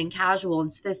fun and casual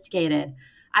and sophisticated.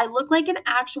 I look like an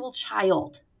actual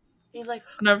child. He's like,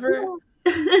 Whenever "Oh."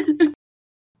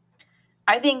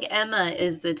 I think Emma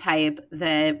is the type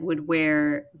that would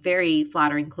wear very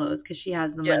flattering clothes because she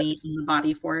has the money yes. and the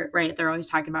body for it, right? They're always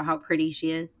talking about how pretty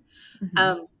she is. Hmm.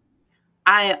 Um,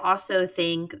 I also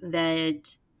think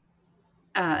that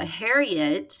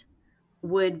Harriet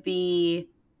would be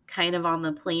kind of on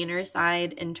the plainer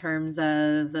side in terms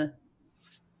of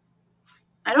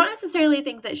I don't necessarily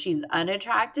think that she's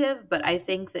unattractive, but I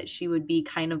think that she would be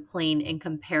kind of plain in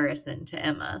comparison to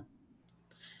Emma.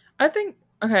 I think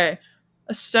okay,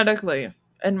 aesthetically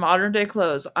in modern day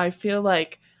clothes, I feel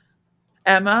like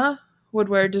Emma would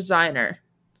wear designer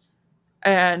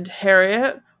and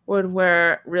Harriet would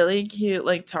wear really cute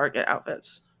like Target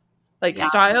outfits. Like Yeah.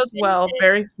 styled well, Vintage.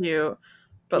 very cute,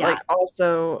 but Yeah. like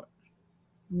also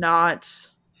not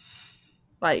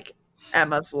like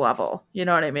Emma's level. You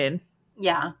know what I mean?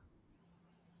 Yeah.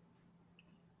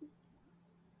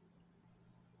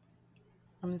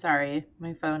 I'm sorry.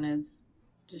 My phone is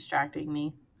distracting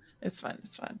me. It's fine.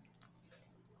 It's fine.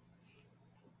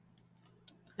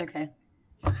 Okay.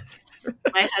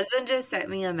 My husband just sent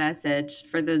me a message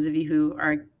for those of you who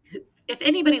are if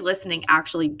anybody listening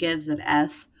actually gives an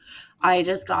F, I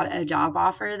just got a job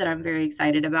offer that I'm very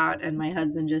excited about, and my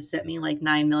husband just sent me like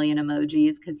 9 million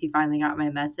emojis because he finally got my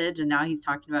message, and now he's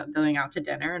talking about going out to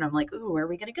dinner, and I'm like, ooh, where are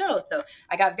we gonna go? So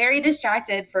I got very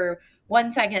distracted for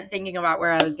 1 second thinking about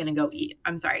where I was gonna go eat.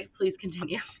 I'm sorry. Please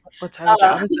continue. What type of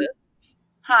job is it?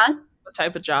 Huh? What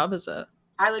type of job is it?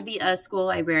 I would be a school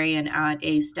librarian at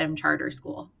a STEM charter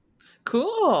school.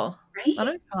 Cool. Right?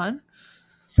 That'll be fun.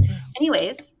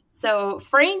 Anyways, so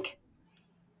Frank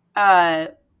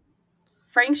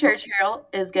Churchill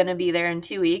is going to be there in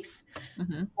 2 weeks.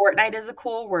 Mm-hmm. Fortnite is a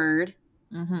cool word.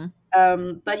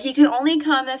 Mm-hmm. But he can only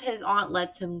come if his aunt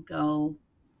lets him go.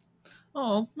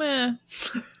 Oh, man.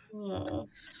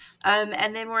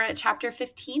 And then we're at chapter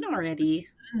 15 already.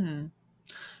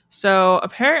 So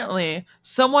apparently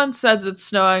someone says it's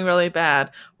snowing really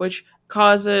bad, which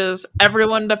causes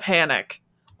everyone to panic.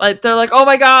 Like, they're like, oh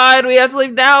my god, we have to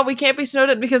leave now, we can't be snowed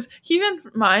in. Because keep in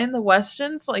mind, the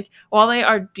Westons, like, while they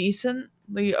are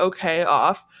decently okay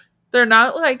off, they're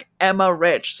not like Emma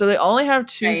rich, so they only have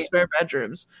 2 spare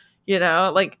bedrooms. You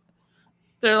know, like,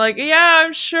 they're like, yeah,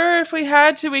 I'm sure if we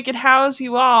had to, we could house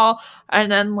you all. And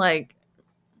then, like,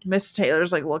 Miss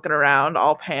Taylor's like looking around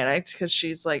all panicked because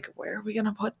she's like, where are we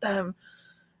gonna put them?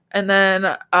 And then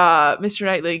Mr.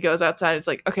 Knightley goes outside. It's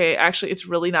like, okay, actually, it's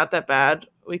really not that bad.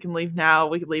 We can leave now.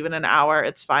 We can leave in an hour.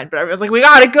 It's fine. But everyone's like, we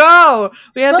gotta go.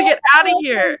 We have to get out of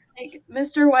here. Like,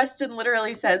 Mr. Weston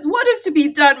literally says, what is to be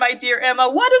done, my dear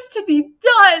Emma? What is to be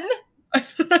done?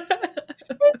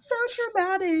 It's so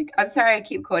dramatic. I'm sorry I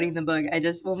keep quoting the book.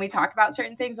 When we talk about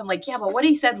certain things, I'm like, yeah, but what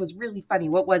he said was really funny.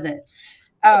 What was it?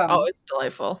 It's always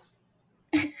delightful.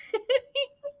 I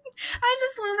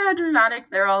just love how dramatic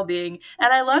they're all being.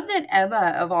 And I love that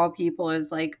Emma, of all people,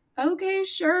 is like, okay,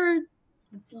 sure.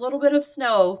 It's a little bit of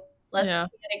snow. Let's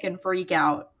panic and freak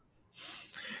out.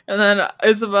 And then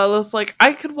Isabella's like,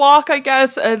 I could walk, I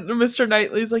guess. And Mr.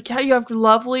 Knightley's like, yeah, you have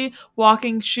lovely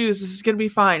walking shoes. This is going to be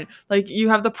fine. Like, you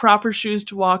have the proper shoes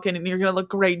to walk in and you're going to look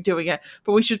great doing it.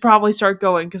 But we should probably start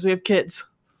going because we have kids.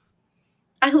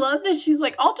 I love that she's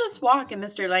like, I'll just walk. And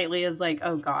Mr. Knightley is like,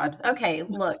 oh, God. Okay,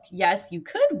 look, yes, you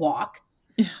could walk.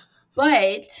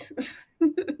 But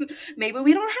maybe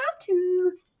we don't have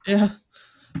to. Yeah.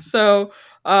 So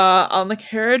on the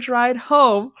carriage ride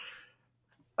home,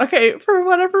 okay, for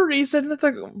whatever reason,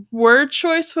 the word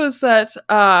choice was that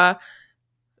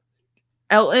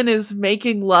Elton is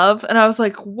making love. And I was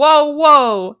like,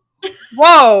 whoa.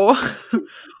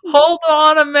 Hold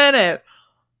on a minute.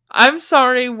 I'm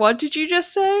sorry, what did you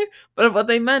just say? But what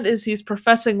they meant is he's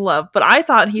professing love. But I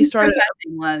thought he started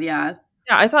professing love, yeah.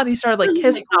 Yeah, I thought he started like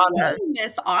kissing on her.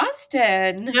 Miss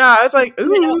Austen. Yeah, I was like,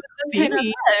 ooh,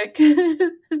 steamy.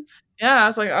 Yeah, I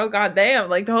was like, oh god damn,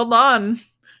 like hold on.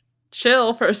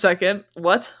 Chill for a second.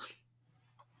 What?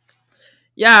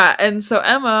 Yeah, and so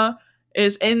Emma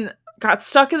got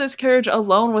stuck in this carriage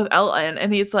alone with Elton,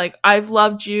 and he's like, I've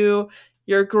loved you,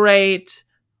 you're great.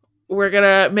 We're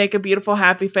gonna make a beautiful,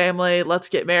 happy family. Let's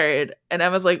get married. And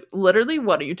Emma's like, literally,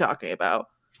 what are you talking about?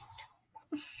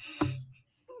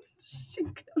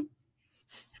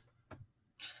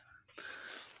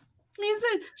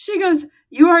 She goes,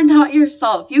 you are not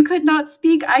yourself. You could not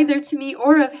speak either to me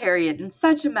or of Harriet in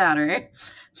such a matter.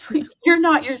 Like, you're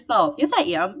not yourself. Yes, I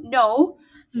am. No.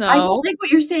 I don't like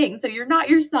what you're saying, so you're not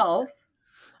yourself.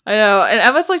 I know. And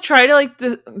Emma's like trying to like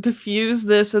diffuse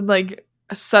this and like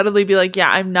subtly be like,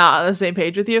 yeah, I'm not on the same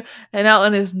page with you. And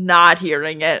Elton is not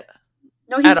hearing it.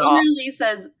 No,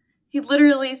 he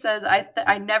literally says,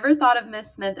 I never thought of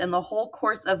Miss Smith in the whole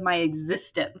course of my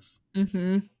existence.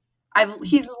 Mm-hmm.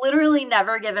 He's literally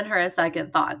never given her a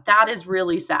second thought. That is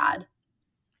really sad.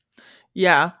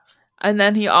 Yeah. And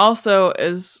then he also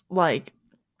is like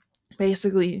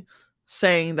basically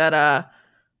saying that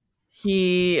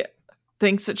he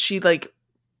thinks that she like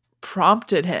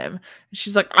prompted him. And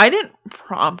she's like, I didn't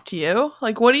prompt you.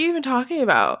 Like, what are you even talking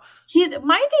about?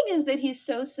 My thing is that he's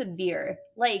so severe.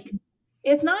 Like,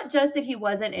 it's not just that he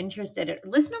wasn't interested.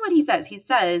 Listen to what he says. He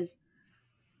says,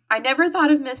 I never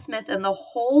thought of Miss Smith in the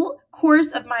whole course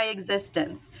of my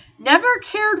existence. Never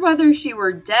cared whether she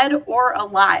were dead or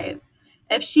alive.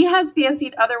 If she has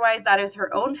fancied otherwise, that is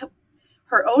her own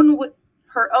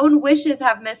wishes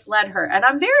have misled her. And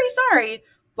I'm very sorry,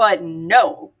 but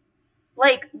no.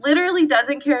 Like, literally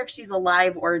doesn't care if she's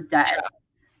alive or dead. Yeah.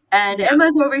 And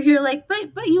Emma's over here like,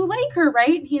 but you like her,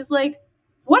 right? And he's like,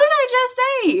 what did I just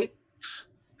say?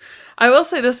 I will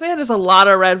say this man has a lot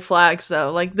of red flags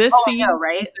though. Like this scene, I know,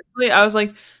 right? I was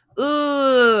like,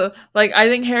 ugh. Like I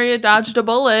think Harriet dodged a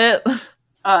bullet.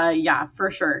 Yeah, for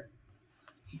sure.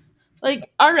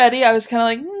 Like already I was kind of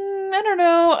like, I don't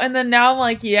know. And then now I'm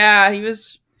like, yeah, he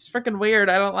was He's freaking weird.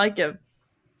 I don't like him.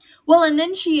 Well, and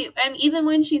even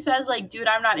when she says, like, dude,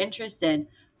 I'm not interested,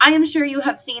 I am sure you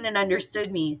have seen and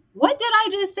understood me. What did I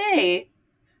just say?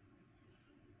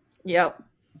 Yep.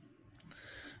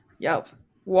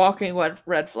 Walking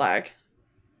red flag.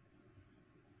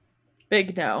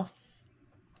 Big no.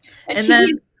 And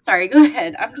then, sorry, go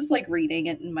ahead. I'm just like reading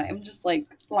it I'm just like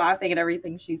laughing at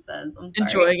everything she says. I'm sorry.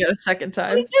 Enjoying it a second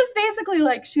time. It's just basically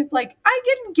like, she's like, I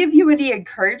didn't give you any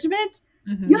encouragement.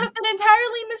 You have been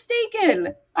entirely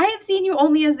mistaken. I have seen you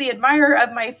only as the admirer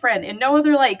of my friend. In no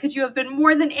other light could you have been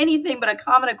more than anything but a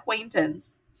common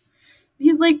acquaintance.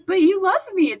 He's like, but you love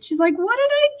me. And she's like, what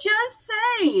did I just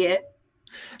say?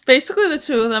 Basically, the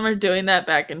two of them are doing that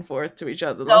back and forth to each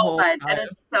other the whole time. And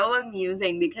it's so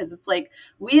amusing because it's like,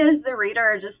 we as the reader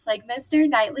are just like, Mr.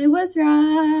 Knightley was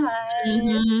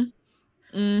right.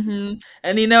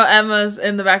 And you know, Emma's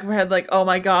in the back of her head like, oh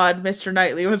my god, Mr.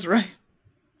 Knightley was right.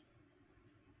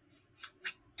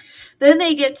 Then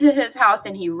they get to his house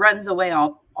and he runs away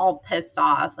all pissed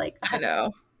off. Like, I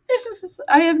know.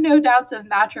 I have no doubts of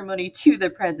matrimony to the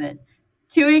present.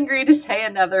 Too angry to say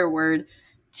another word.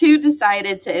 Too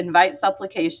decided to invite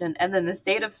supplication. And then the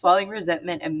state of swelling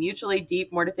resentment and mutually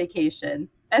deep mortification.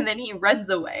 And then he runs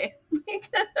away.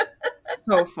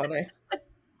 So funny.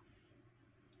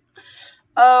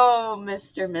 Oh,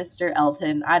 Mr.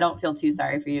 Elton. I don't feel too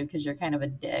sorry for you because you're kind of a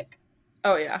dick.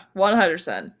 Oh, yeah.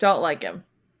 100%. Don't like him.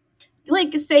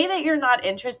 Like, say that you're not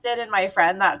interested in my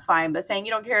friend, that's fine. But saying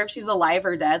you don't care if she's alive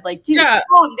or dead, like, dude,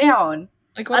 calm down.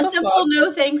 Like, what a simple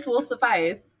no thanks will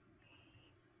suffice.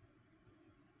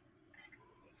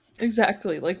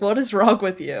 Exactly. Like, what is wrong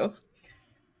with you?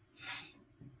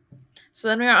 So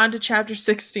then we are on to chapter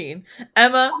 16.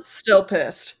 Emma, still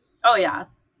pissed. Oh, yeah.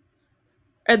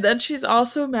 And then she's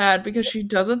also mad because she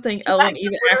doesn't think Ellen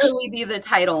even actually be the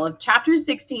title of chapter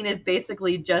 16 is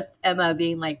basically just Emma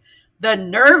being like, the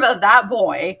nerve of that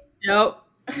boy. Yep.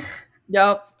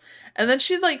 And then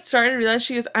she's like starting to realize,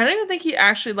 she goes, I don't even think he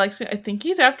actually likes me. I think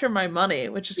he's after my money,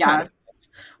 which is kind of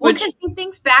well, because she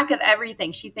thinks back of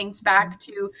everything. She thinks back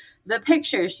to the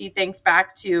pictures. She thinks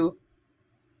back to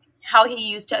how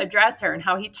he used to address her and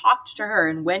how he talked to her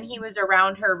and when he was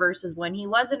around her versus when he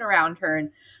wasn't around her, and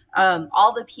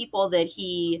all the people that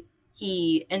he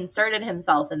inserted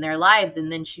himself in their lives.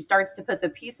 And then she starts to put the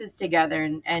pieces together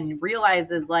and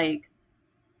realizes, like,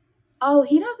 oh,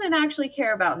 he doesn't actually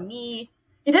care about me.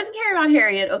 He doesn't care about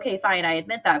Harriet. Okay, fine, I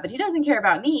admit that. But he doesn't care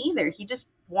about me either. He just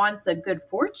wants a good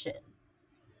fortune.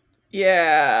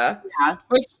 Yeah.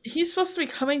 But he's supposed to be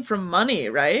coming from money,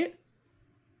 right?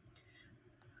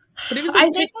 But he was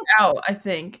like kicked out, I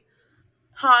think.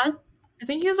 Huh? I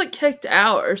think he was like kicked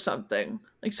out or something.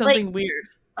 Like something weird.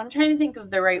 I'm trying to think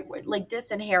of the right word. Like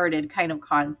disinherited kind of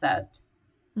concept.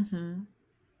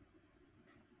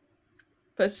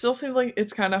 But it still seems like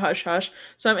it's kind of hush-hush.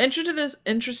 So I'm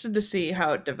interested to see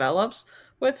how it develops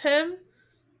with him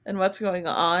and what's going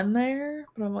on there.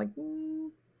 But I'm like,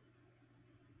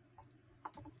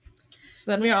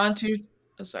 So then we are on to...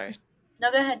 Oh, sorry.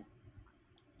 No, go ahead.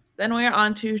 Then we are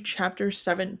on to chapter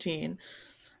 17.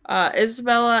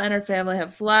 Isabella and her family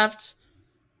have left.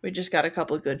 We just got a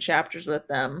couple of good chapters with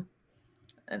them.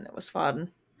 And it was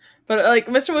fun. But, like,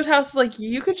 Mr. Woodhouse is like,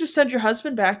 you could just send your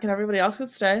husband back and everybody else could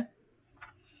stay.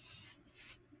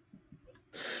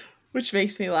 Which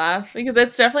makes me laugh. Because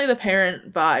it's definitely the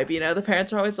parent vibe, you know? The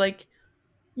parents are always like,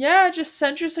 yeah, just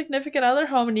send your significant other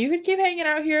home and you could keep hanging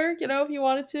out here, you know, if you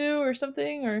wanted to or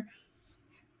something. And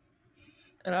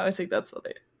I always think that's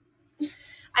funny.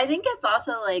 I think it's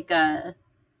also like a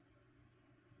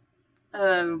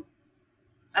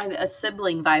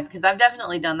sibling vibe, because I've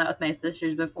definitely done that with my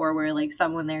sisters before, where like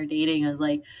someone they're dating is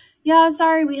like, yeah,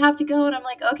 sorry, we have to go, and I'm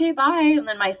like, okay, bye. And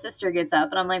then my sister gets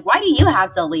up and I'm like, why do you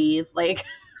have to leave? Like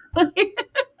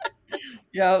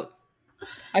Yep.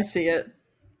 I see it.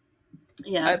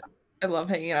 Yeah. I love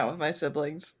hanging out with my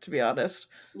siblings, to be honest.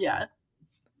 Yeah.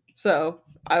 So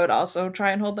I would also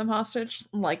try and hold them hostage,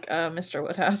 like Mr.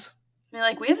 Woodhouse. You're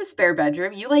like, we have a spare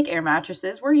bedroom. You like air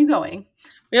mattresses. Where are you going?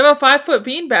 We have a 5-foot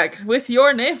beanbag with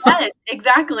your name on it.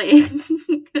 Exactly.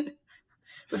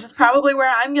 Which is probably where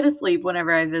I'm going to sleep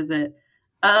whenever I visit.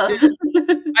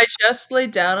 I just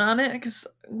laid down on it because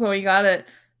when we got it,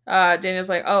 Daniel's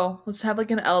like, oh, let's have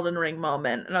like an Elden Ring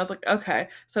moment. And I was like, okay.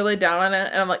 So I laid down on it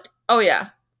and I'm like, oh yeah,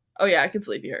 I can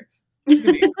sleep here. It's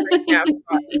gonna be a great nap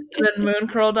spot. And then Moon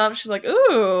curled up. She's like,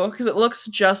 ooh, because it looks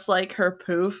just like her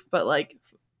poof, but like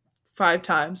 5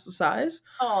 times the size.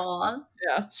 Aww.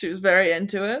 Yeah, she was very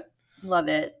into it. Love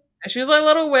it. And she was like a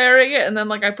little wearing it, and then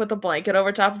like I put the blanket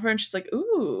over top of her, and she's like,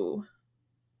 ooh,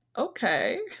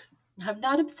 okay. I'm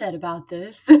not upset about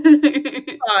this.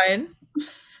 Fine.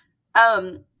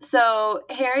 So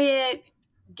Harriet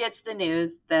gets the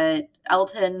news that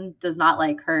Elton does not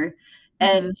like her,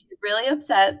 and Mm-hmm. she's really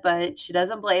upset, but she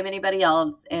doesn't blame anybody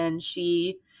else, and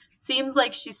she seems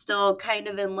like she's still kind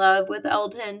of in love with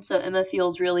Elton, so Emma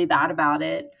feels really bad about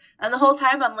it. And the whole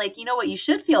time I'm like, you know what you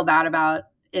should feel bad about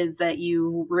is that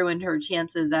you ruined her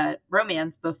chances at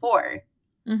romance before.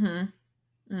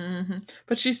 Mm-hmm. Mm-hmm.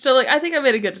 But she's still like, I think I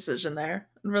made a good decision there.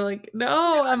 And we're like,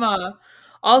 no, Emma.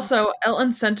 Also,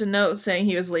 Elton sent a note saying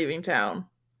he was leaving town.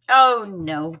 Oh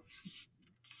no.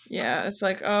 Yeah, it's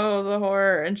like, oh, the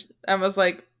horror. And Emma's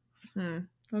like,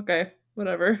 okay,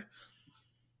 whatever.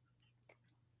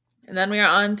 And then we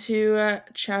are on to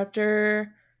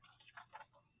chapter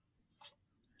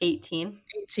 18.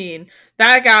 18.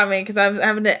 That got me because I was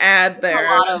having to add A there.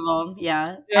 lot of them,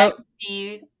 yeah. Yep.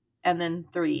 XP and then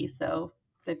 3, so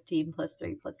 15 plus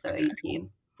 3 plus so 18.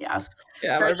 Yeah.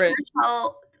 Yeah, So my brain.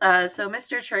 so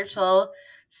Mr. Churchill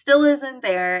still isn't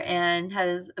there and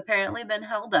has apparently been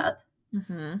held up.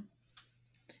 Mm-hmm.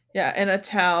 Yeah, in a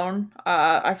town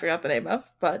I forgot the name of,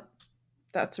 but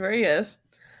that's where he is.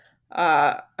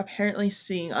 Apparently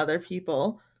seeing other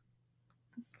people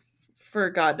for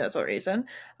God knows what reason.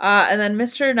 And then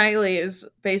Mr. Knightley is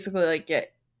basically like, yeah,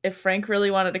 if Frank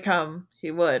really wanted to come,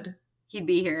 he would. He'd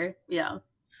be here. Yeah.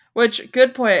 Which,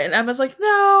 good point. And Emma's like,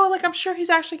 no, like, I'm sure he's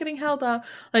actually getting held up.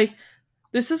 Like,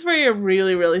 this is where you're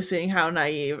really, really seeing how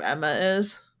naive Emma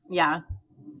is. Yeah.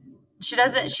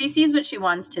 She sees what she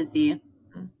wants to see.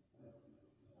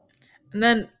 And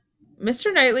then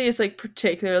Mr. Knightley is like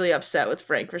particularly upset with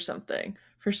Frank for something,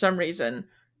 for some reason,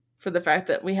 for the fact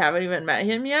that we haven't even met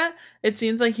him yet. It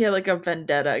seems like he had like a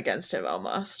vendetta against him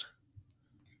almost.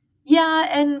 Yeah,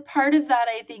 and part of that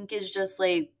I think is just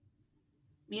like,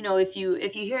 you know, if you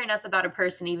hear enough about a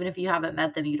person, even if you haven't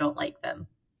met them, you don't like them.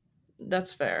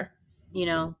 That's fair. You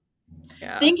know?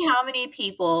 Yeah. Think how many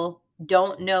people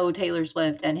don't know Taylor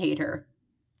Swift and hate her.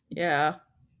 Yeah.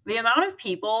 The amount of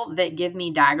people that give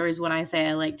me daggers when I say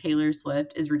I like Taylor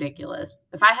Swift is ridiculous.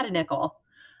 If I had a nickel.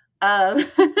 A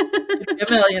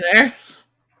millionaire.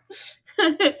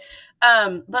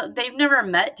 But they've never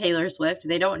met Taylor Swift.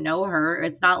 They don't know her.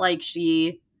 It's not like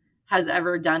she has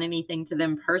ever done anything to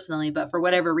them personally, but for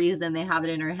whatever reason, they have it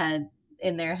in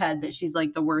their head that she's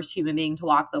like the worst human being to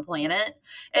walk the planet.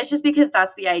 It's just because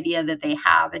that's the idea that they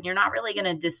have, and you're not really going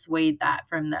to dissuade that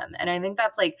from them. And I think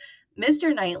that's like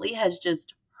Mr. Knightley has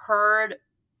just heard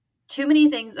too many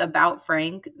things about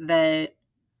Frank that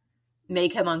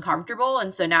make him uncomfortable,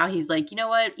 and so now he's like, you know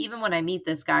what, even when I meet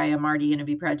this guy, I'm already going to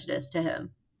be prejudiced to him.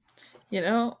 You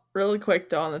know, really quick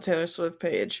though, on the Taylor Swift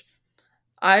page,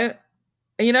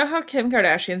 you know how Kim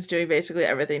Kardashian's doing basically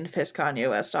everything to piss Kanye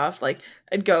West off, like,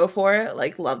 and go for it,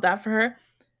 like, love that for her.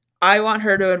 I want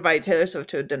her to invite Taylor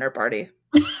Swift to a dinner party.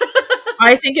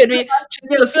 I think it'd be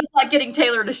just like getting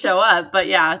Taylor to show up, but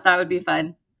yeah, that would be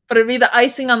fun. But it'd be the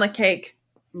icing on the cake.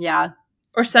 Yeah.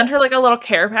 Or send her like a little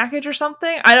care package or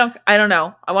something. I don't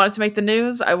know. I want it to make the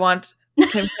news. I want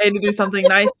Kim K to do something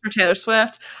nice for Taylor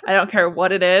Swift. I don't care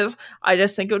what it is. I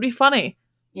just think it would be funny.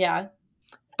 Yeah.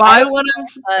 Buy one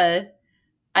of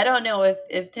I don't know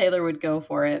if Taylor would go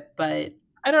for it, but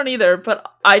I don't either, but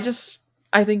I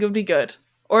think it would be good.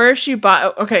 Or if she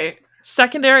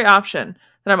secondary option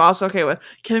that I'm also okay with.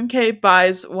 Kim K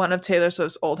buys one of Taylor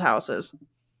Swift's old houses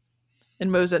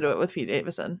and moves into it with Pete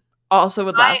Davidson. Also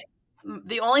would laugh.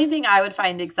 The only thing I would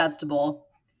find acceptable,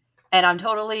 and I'm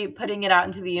totally putting it out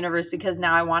into the universe because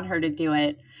now I want her to do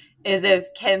it, is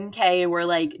if Kim K were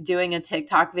like doing a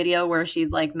TikTok video where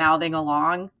she's like mouthing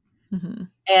along,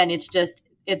 and it's just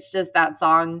that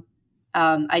song,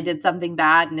 I did something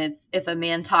bad, and it's if a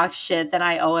man talks shit, then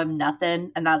I owe him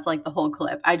nothing, and that's like the whole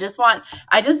clip. I just want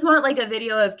like a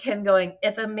video of Kim going,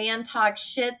 if a man talks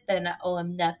shit, then I owe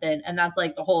him nothing, and that's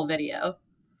like the whole video.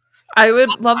 I would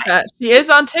love that. She is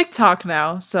on TikTok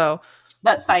now, so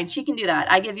that's fine. She can do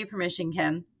that. I give you permission,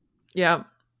 Kim. Yeah,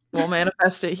 we'll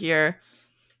manifest it here.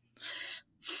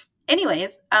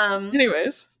 Anyways,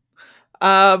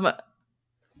 and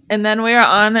then we are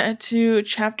on to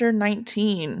chapter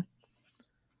 19,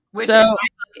 which in my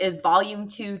book is volume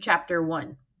 2, chapter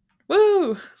 1.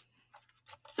 Woo!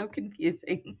 So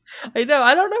confusing. I know.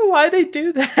 I don't know why they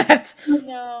do that.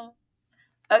 No.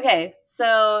 Okay,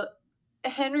 so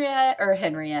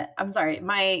Henriette. I'm sorry.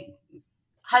 My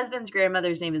husband's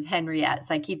grandmother's name is Henriette,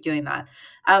 so I keep doing that.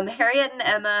 Harriet and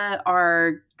Emma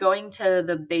are going to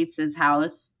the Bates'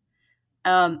 house,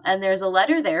 and there's a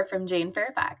letter there from Jane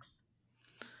Fairfax.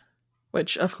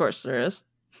 Which, of course, there is.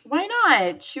 Why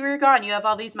not? She were gone. You have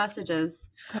all these messages.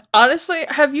 Honestly,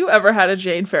 have you ever had a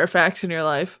Jane Fairfax in your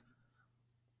life?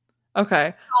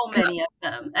 Okay. So many of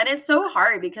them. And it's so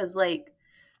hard because, like,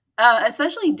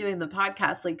 especially doing the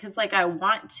podcast, like, because like I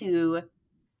want to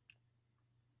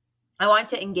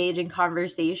engage in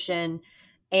conversation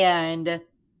and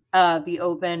be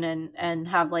open and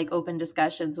have like open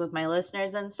discussions with my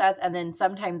listeners and stuff. And then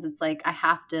sometimes it's like I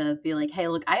have to be like, hey,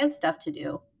 look, I have stuff to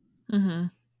do. Mm-hmm.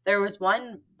 There was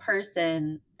one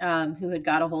person who had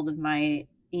got a hold of my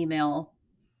email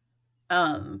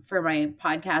for my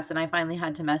podcast, and I finally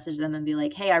had to message them and be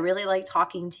like, hey, I really like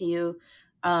talking to you,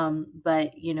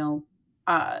 but you know,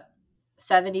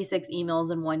 76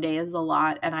 emails in one day is a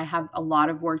lot, and I have a lot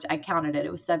of work I counted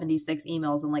it was 76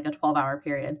 emails in like a 12-hour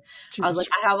period. Jesus. I was like,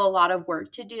 I have a lot of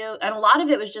work to do, and a lot of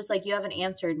it was just like, you haven't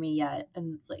answered me yet.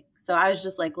 And it's like, so I was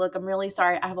just like, look, I'm really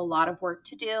sorry, I have a lot of work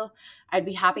to do. I'd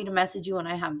be happy to message you when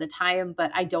I have the time,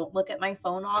 but I don't look at my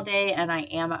phone all day, and I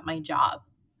am at my job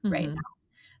right now.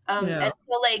 And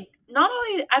so like, not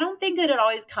only, I don't think that it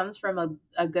always comes from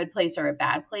a good place or a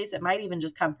bad place. It might even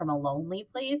just come from a lonely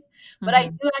place. But I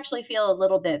do actually feel a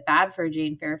little bit bad for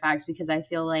Jane Fairfax, because I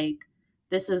feel like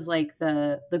this is like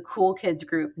the cool kids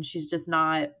group, and she's just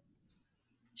not,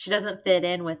 she doesn't fit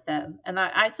in with them. And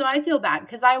so I feel bad,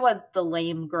 because I was the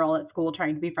lame girl at school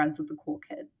trying to be friends with the cool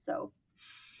kids. So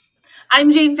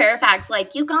I'm Jane Fairfax,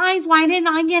 like, you guys, why didn't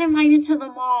I get invited to the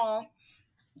mall?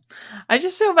 I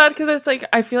just feel bad because it's like,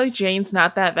 I feel like Jane's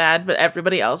not that bad, but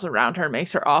everybody else around her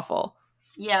makes her awful.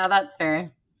 Yeah, that's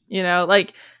fair. You know,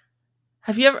 like,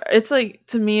 have you ever, it's like,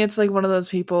 to me, it's like one of those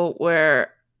people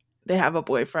where they have a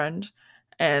boyfriend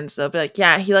and they'll be like,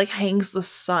 yeah, he like hangs the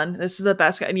sun. This is the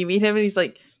best guy. And you meet him and he's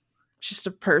like just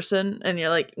a person. And you're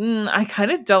like, I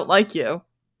kind of don't like you.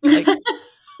 Like,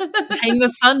 hang the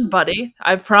sun, buddy.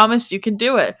 I promised you can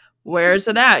do it. Where's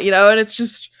it at? You know, and it's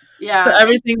just, yeah. So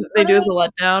everything they do is a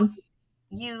letdown.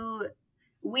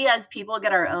 We as people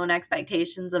get our own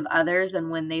expectations of others, and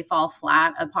when they fall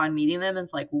flat upon meeting them,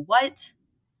 it's like, what?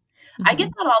 Mm-hmm. I get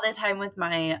that all the time with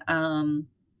my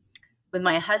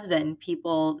husband.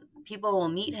 People will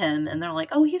meet him and they're like,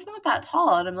 oh, he's not that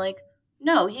tall. And I'm like,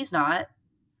 no, he's not.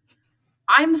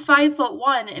 I'm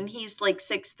 5'1" and he's like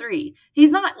 6'3".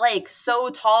 He's not like so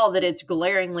tall that it's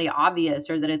glaringly obvious,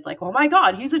 or that it's like, oh my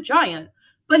God, he's a giant.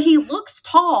 But he looks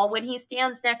tall when he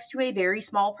stands next to a very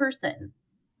small person.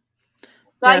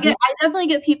 So yeah, I definitely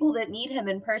get people that meet him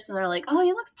in person. They're like, oh,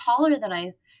 he looks taller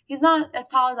than he's not as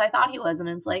tall as I thought he was. And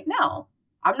it's like, no,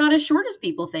 I'm not as short as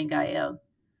people think I am.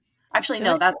 Actually,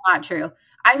 no, that's not true.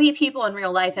 I meet people in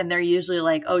real life and they're usually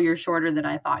like, oh, you're shorter than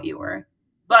I thought you were.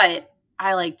 But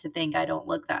I like to think I don't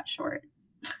look that short.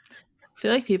 I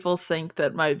feel like people think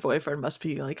that my boyfriend must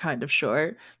be like kind of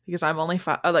short because I'm only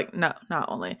not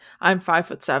only, I'm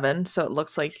 5'7", so it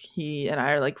looks like he and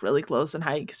I are like really close in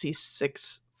height because he's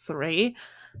 6'3",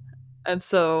 and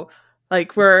so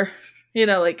like we're, you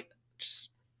know, like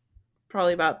just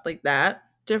probably about like that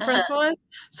difference wise.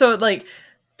 So like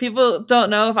people don't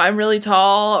know if I'm really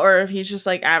tall or if he's just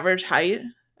like average height,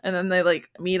 and then they like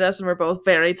meet us and we're both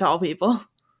very tall people.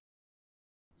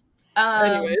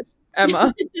 Anyways,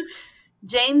 Emma.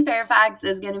 Jane Fairfax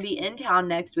is going to be in town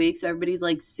next week, so everybody's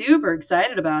like super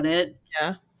excited about it.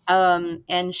 Yeah.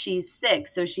 And she's sick,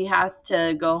 so she has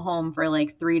to go home for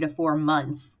like 3 to 4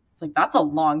 months. It's like, that's a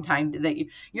long time that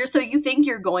you're. So you think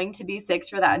you're going to be sick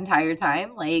for that entire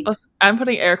time? Like, I'm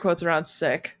putting air quotes around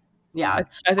sick. Yeah.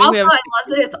 I think also, I love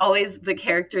that it's always the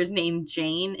character's name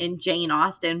Jane in Jane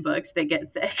Austen books that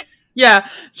get sick. Yeah,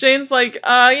 Jane's like,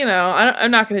 you know, I'm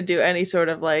not going to do any sort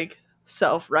of like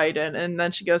self-write-in, and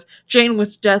then she goes, Jane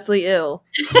was deathly ill.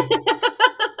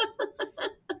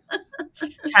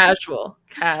 Casual.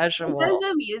 It does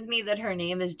amuse me that her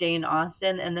name is Jane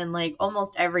Austen, and then like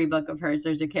almost every book of hers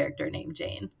there's a character named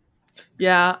Jane.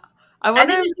 Yeah. I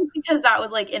think it's just because that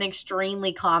was like an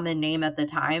extremely common name at the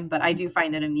time, but I do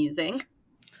find it amusing.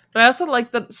 But I also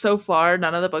like that so far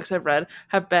none of the books I've read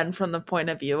have been from the point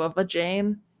of view of a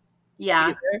Jane. Yeah.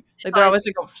 Either. Like they're always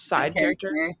like a side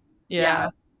character. Yeah.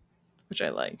 Which I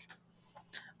like.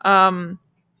 But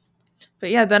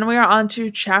yeah, then we are on to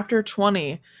chapter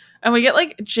 20. And we get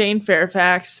like Jane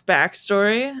Fairfax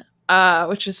backstory,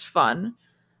 which is fun.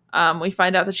 We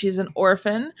find out that she's an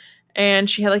orphan and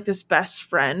she had like this best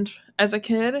friend as a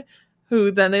kid who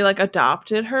then they like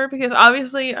adopted her because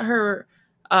obviously her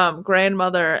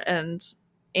grandmother and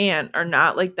aunt are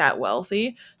not like that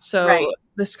wealthy. So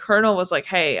this colonel was like,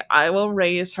 hey, I will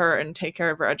raise her and take care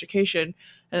of her education,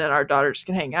 and then our daughters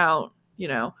can hang out, you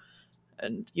know,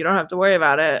 and you don't have to worry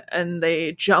about it. And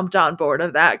they jumped on board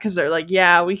of that because they're like,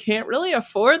 yeah, we can't really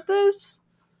afford this.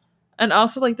 And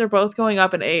also, like, they're both going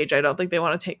up in age. I don't think they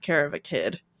want to take care of a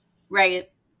kid. Right.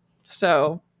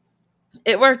 So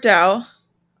it worked out.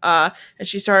 And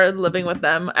she started living with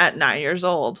them at 9 years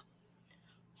old.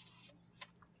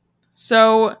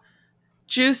 So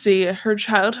Juicy, her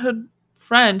childhood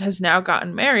friend, has now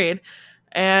gotten married,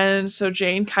 and so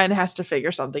Jane kind of has to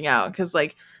figure something out because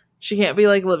like she can't be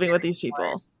like living with these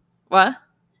people. What?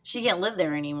 She can't live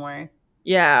there anymore.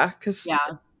 Yeah, because Yeah.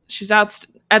 she's out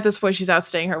at this point. She's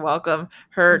outstaying her welcome.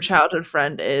 Her childhood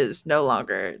friend is no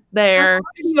longer there. I'm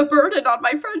already a burden on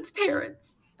my friend's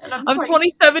parents. And I'm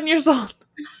 27 years old.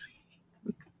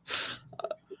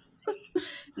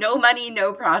 No money,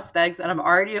 no prospects, and I'm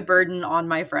already a burden on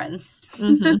my friends.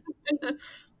 Mm-hmm.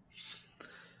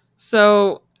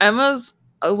 So Emma's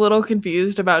a little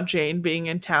confused about Jane being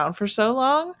in town for so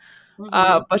long,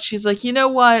 but she's like, you know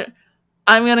what?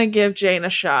 I'm gonna give Jane a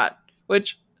shot.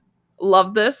 Which,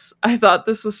 love this. I thought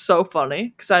this was so funny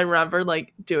because I remember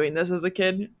like doing this as a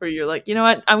kid, where you're like, you know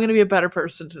what? I'm gonna be a better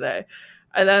person today.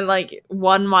 And then, like,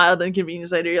 one mild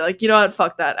inconvenience later, you're like, you know what?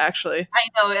 Fuck that, actually. I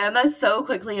know. Emma so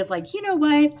quickly is like, you know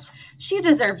what? She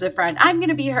deserves a friend. I'm going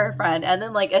to be her friend. And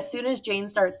then, like, as soon as Jane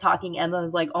starts talking, Emma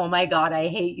is like, oh my God, I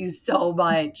hate you so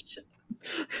much.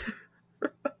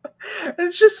 And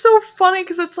it's just so funny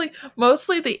because it's, like,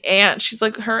 mostly the aunt. She's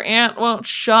like, her aunt won't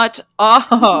shut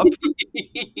up.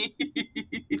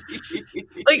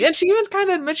 Like, and she even kind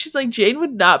of admits, she's like, Jane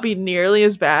would not be nearly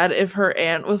as bad if her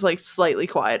aunt was, like, slightly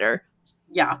quieter.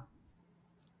 Yeah.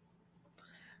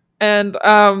 And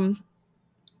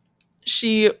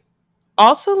she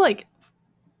also, like,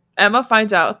 Emma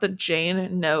finds out that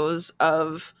Jane knows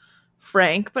of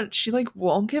Frank, but she like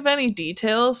won't give any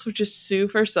details, which is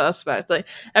super suspect. Like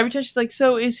every time she's like,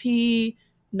 so is he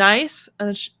nice?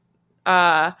 And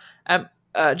then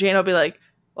Jane will be like,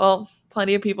 well,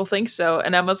 plenty of people think so.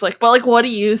 And Emma's like, well, like, what do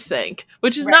you think?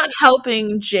 Which is not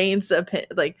helping Jane's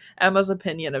Emma's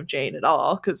opinion of Jane at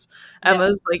all, because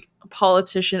Emma's like a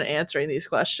politician answering these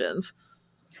questions.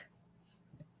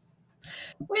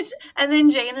 And then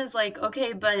Jane is like,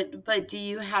 okay, but do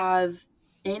you have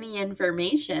any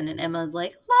information? And Emma's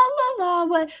like, la la la,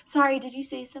 what? Sorry, did you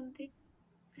say something?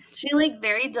 She like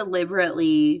very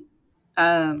deliberately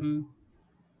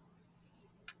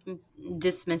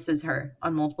dismisses her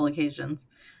on multiple occasions.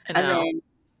 And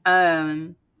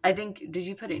then I think, did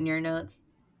you put it in your notes?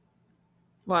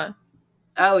 What?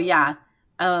 Oh yeah.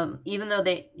 Even though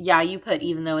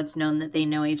even though it's known that they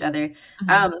know each other.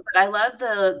 But I love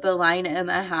the line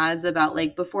Emma has about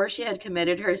like before she had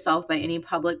committed herself by any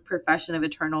public profession of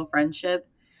eternal friendship,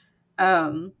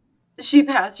 she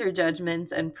passed her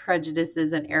judgments and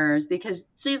prejudices and errors because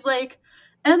she's like,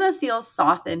 Emma feels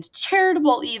softened,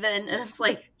 charitable even, and it's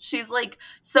like she's like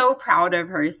so proud of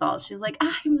herself. She's like,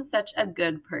 I'm such a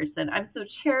good person. I'm so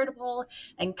charitable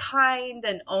and kind,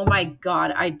 and oh my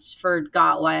God, I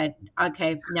forgot why. I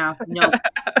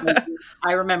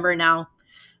remember now.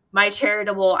 My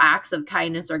charitable acts of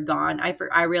kindness are gone.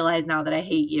 I realize now that I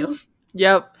hate you.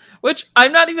 Yep. Which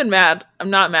I'm not even mad. I'm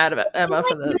not mad about Emma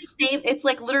for this. It's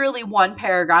like literally one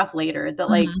paragraph later that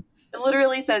like. It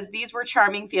literally says these were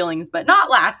charming feelings, but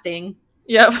not lasting.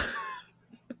 Yep.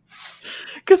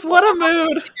 Because what a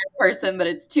mood. Person, but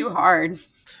it's too hard.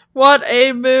 What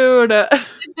a mood.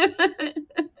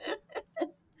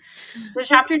 So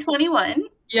chapter 21.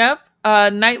 Yep.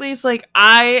 Knightley's like,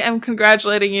 I am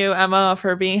congratulating you, Emma,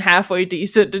 for being halfway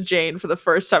decent to Jane for the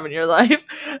first time in your life.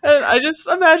 And I just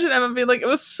imagine Emma being like, it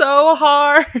was so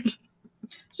hard.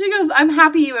 She goes, I'm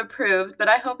happy you approved, but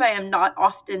I hope I am not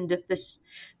often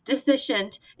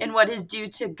deficient in what is due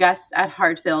to Gus at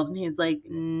Hartfield. And he's like,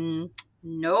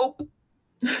 nope.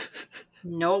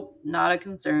 Nope, not a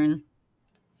concern.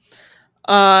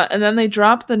 And then they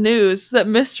drop the news that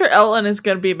Mr. Elton is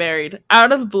going to be married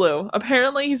out of the blue.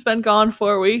 Apparently he's been gone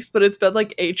 4 weeks, but it's been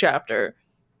like a chapter.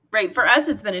 Right, for us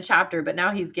it's been a chapter, but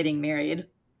now he's getting married.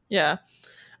 Yeah.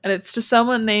 And it's to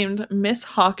someone named Miss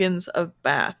Hawkins of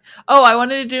Bath. Oh, I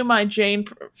wanted to do my Jane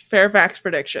Fairfax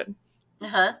prediction.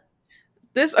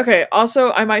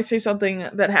 Also, I might say something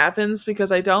that happens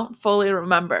because I don't fully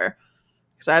remember,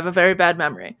 because I have a very bad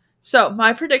memory. So,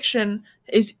 my prediction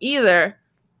is either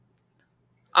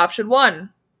option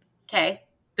 1. Okay.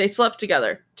 They slept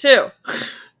together. 2.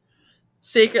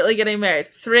 Secretly getting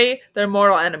married. 3. They're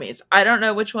mortal enemies. I don't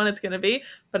know which one it's going to be,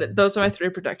 but those are my 3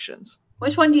 predictions.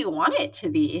 Which one do you want it to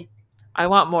be? I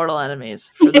want mortal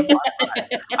enemies for the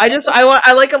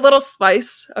I like a little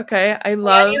spice. Okay, I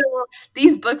love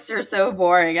these books are so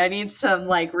boring. I need some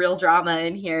like real drama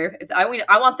in here. I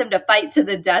want them to fight to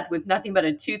the death with nothing but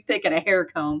a toothpick and a hair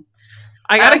comb.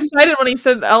 I got excited when he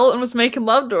said Elton was making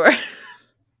love to her.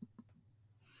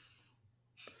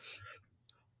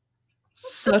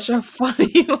 Such a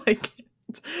funny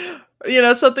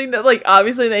something that like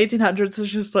obviously in the 1800s is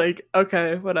just like,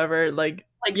 okay, whatever, like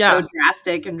so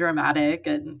drastic and dramatic,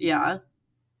 and yeah.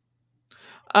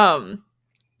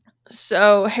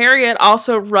 So Harriet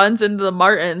also runs into the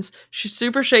Martins. She's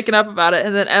super shaken up about it,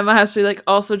 and then Emma has to be like,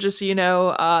 also just so you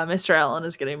know, Mr. Allen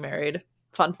is getting married.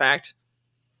 Fun fact.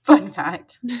 Fun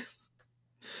fact.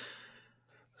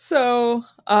 So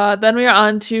then we are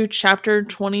on to chapter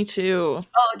 22.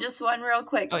 Oh, just one real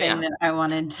quick thing that I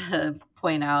wanted to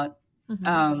point out.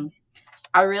 Mm-hmm.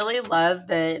 I really love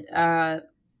that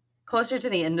closer to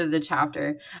the end of the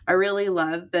chapter, I really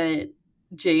love that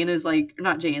Jane is like,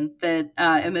 not Jane, that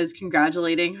Emma is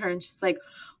congratulating her, and she's like,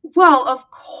 well,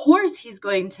 of course he's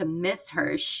going to miss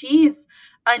her. She's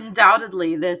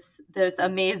undoubtedly this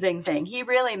amazing thing. He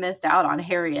really missed out on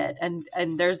Harriet, and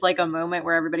there's like a moment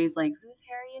where everybody's like, who's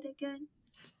Harriet again?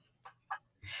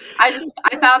 I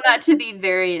found that to be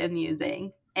very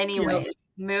amusing. Anyways,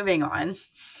 moving on.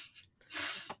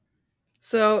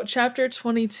 So chapter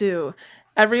 22.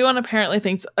 Everyone apparently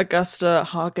thinks Augusta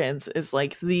Hawkins is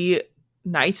like the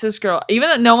nicest girl, even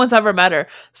though no one's ever met her.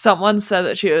 Someone said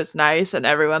that she was nice, and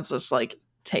everyone's just like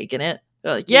taking it.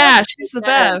 They're like, yeah, she's the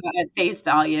best at face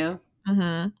value.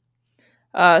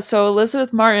 So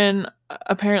Elizabeth Martin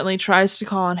apparently tries to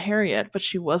call on Harriet, but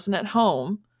she wasn't at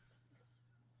home.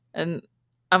 And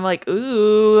I'm like,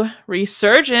 ooh,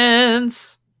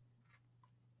 resurgence.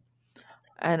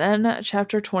 And then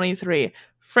chapter 23.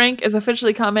 Frank is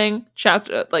officially coming.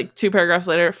 Chapter, like 2 paragraphs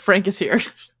later, Frank is here.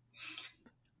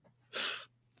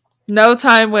 No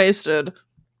time wasted.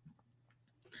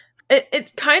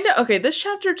 It kind of, okay, this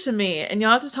chapter to me, and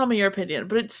you'll have to tell me your opinion,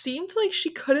 but it seemed like she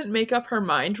couldn't make up her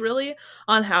mind really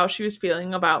on how she was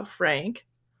feeling about Frank.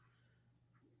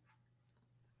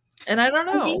 And I don't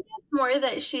know. I think it's more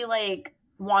that she like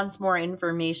wants more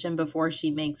information before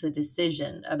she makes a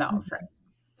decision about Frank.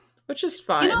 Which is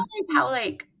fine. You know, like how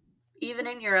like even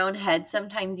in your own head,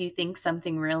 sometimes you think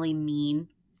something really mean,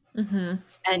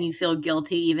 and you feel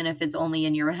guilty, even if it's only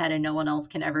in your head and no one else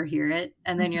can ever hear it.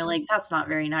 And then you're like, "That's not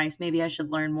very nice. Maybe I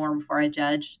should learn more before I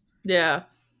judge." Yeah,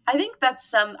 I think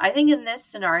I think in this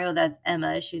scenario, that's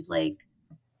Emma. She's like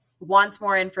wants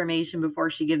more information before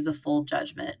she gives a full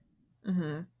judgment.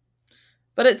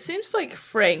 But it seems like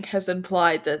Frank has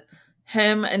implied that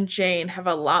him and Jane have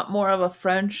a lot more of a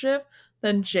friendship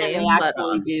than Jane let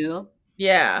on. Do.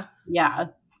 Yeah. Yeah.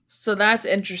 So that's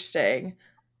interesting.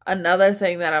 Another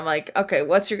thing that I'm like, okay,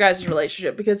 what's your guys'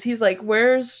 relationship? Because he's like,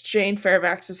 where's Jane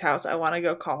Fairfax's house? I want to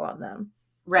go call on them.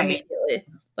 Right. Immediately.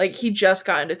 Like, he just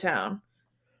got into town.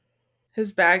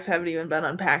 His bags haven't even been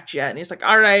unpacked yet. And he's like,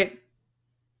 all right,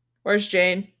 where's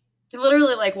Jane? He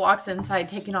literally like walks inside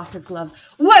taking off his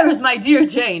glove. Where is my dear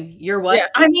Jane? You're what? Yeah.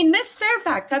 I mean, Miss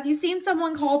Fairfax. Have you seen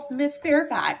someone called Miss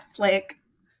Fairfax? Like,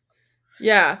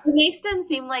 yeah. It makes them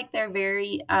seem like they're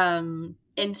very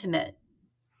intimate.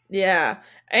 Yeah.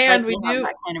 And like we do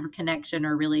that kind of a connection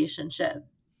or relationship.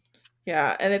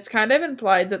 Yeah, and it's kind of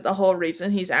implied that the whole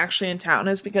reason he's actually in town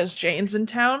is because Jane's in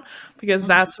town, because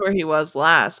that's where he was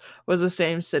last, was the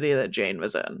same city that Jane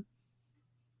was in.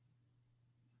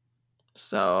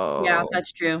 So yeah,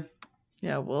 that's true.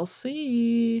 Yeah, we'll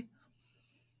see.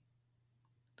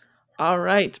 All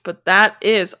right, but that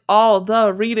is all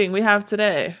the reading we have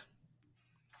today.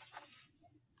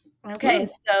 Okay,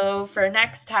 so for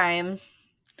next time,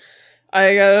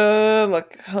 I gotta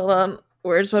look. Hold on.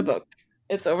 Where's my book?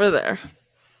 It's over there.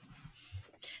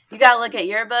 You gotta look at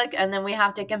your book, and then we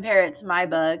have to compare it to my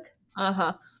book.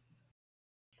 Uh-huh.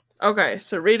 Okay,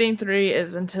 so reading 3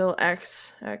 is until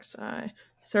XXI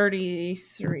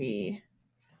 33.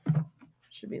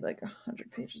 Should be like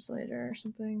 100 pages later or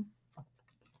something.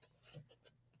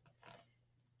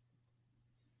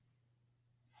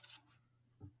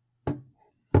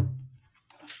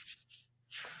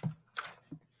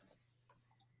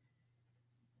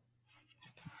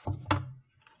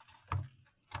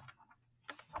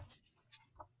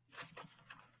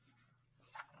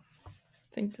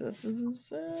 I think this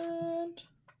is it.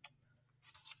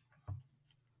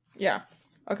 Yeah.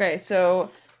 Okay,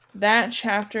 so that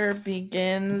chapter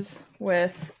begins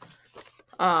with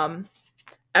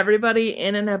everybody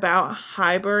in and about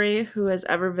Highbury who has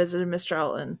ever visited Mr.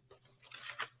 Elton.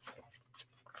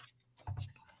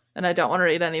 And I don't want to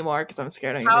read anymore because I'm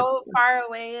scared. How far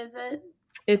away is it?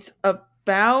 It's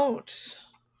about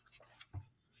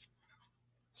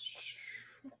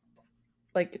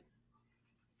like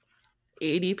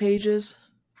 80 pages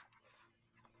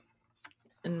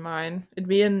in mine. It'd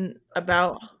be in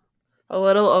about a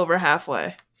little over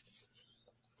halfway.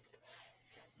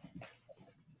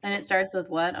 And it starts with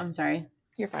what? I'm sorry.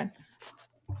 You're fine.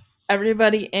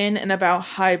 Everybody in and about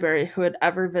Highbury who had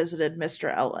ever visited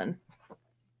Mr. Elton.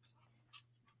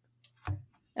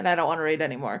 And I don't want to read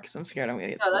anymore because I'm scared I'm going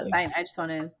to get spoiled. That's fine. I just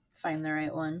want to find the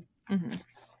right one.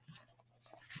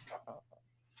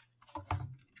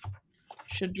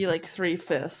 should be like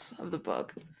 3/5 of the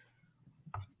book.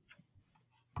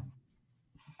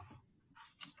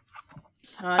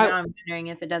 Now I'm wondering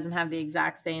if it doesn't have the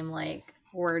exact same like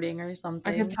wording or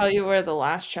something. I can tell you where the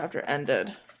last chapter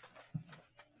ended.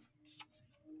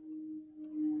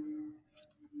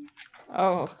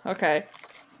 Oh, okay.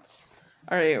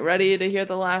 All right, ready to hear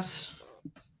the last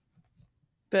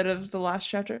bit of the last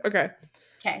chapter? Okay.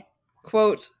 Okay.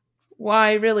 Quote,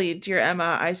 "Why, really, dear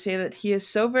Emma, I say that he is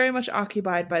so very much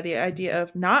occupied by the idea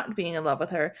of not being in love with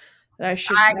her that I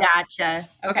should gotcha.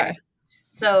 Okay.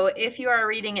 So if you are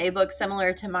reading a book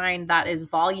similar to mine, that is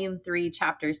volume 3,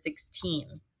 chapter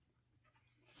 16.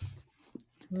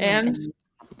 And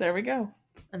there we go.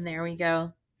 And there we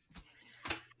go.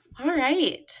 All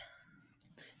right.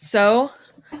 So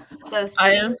see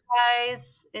you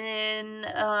guys in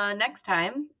next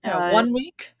time. 1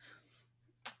 week.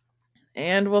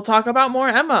 And we'll talk about more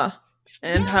Emma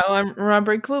and how I'm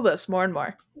remembering Clueless more and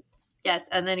more. Yes,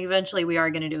 and then eventually we are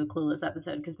going to do a Clueless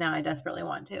episode because now I desperately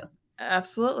want to.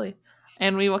 Absolutely.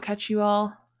 And we will catch you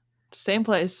all same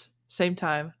place, same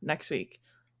time next week.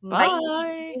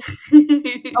 Bye.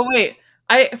 Oh, wait.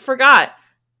 I forgot.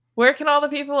 Where can all the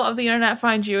people of the internet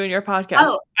find you and your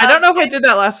podcast? I don't know if I did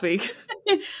that last week.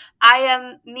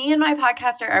 Me and my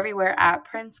podcast are everywhere at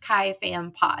Prince Kai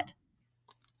Fam Pod.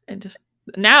 And just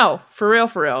now, for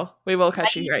real, we will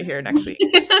catch you right here next week.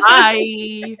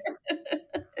 Bye.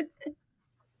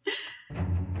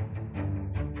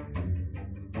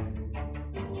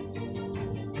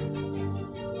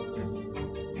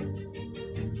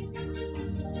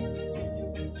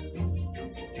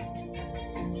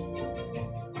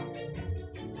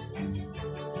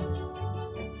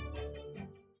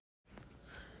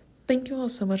 Thank you all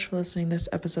so much for listening to this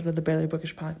episode of the Barely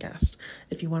Bookish podcast.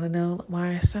 If you want to know why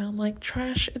I sound like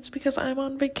trash, it's because I'm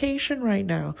on vacation right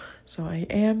now. So I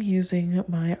am using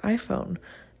my iPhone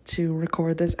to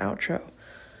record this outro.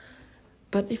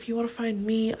 But if you want to find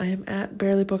me, I am at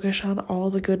Barely Bookish on all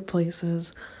the good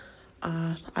places.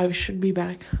 I should be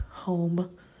back home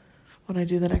when I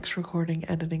do the next recording,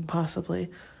 editing possibly.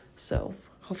 So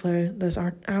hopefully this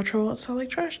outro won't sound like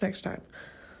trash next time.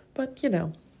 But,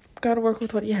 gotta work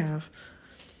with what you have.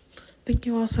 Thank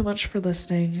you all so much for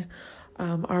listening.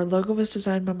 Our logo was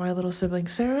designed by my little sibling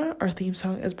Sarah. Our theme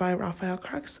song is by Raphael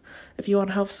Crux. If you want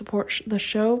to help support the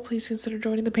show, please consider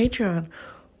joining the Patreon,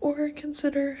 or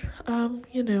consider,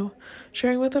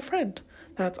 sharing with a friend.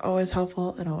 That's always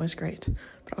helpful and always great.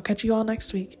 But I'll catch you all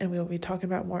next week, and we will be talking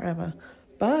about more Emma.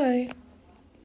 Bye.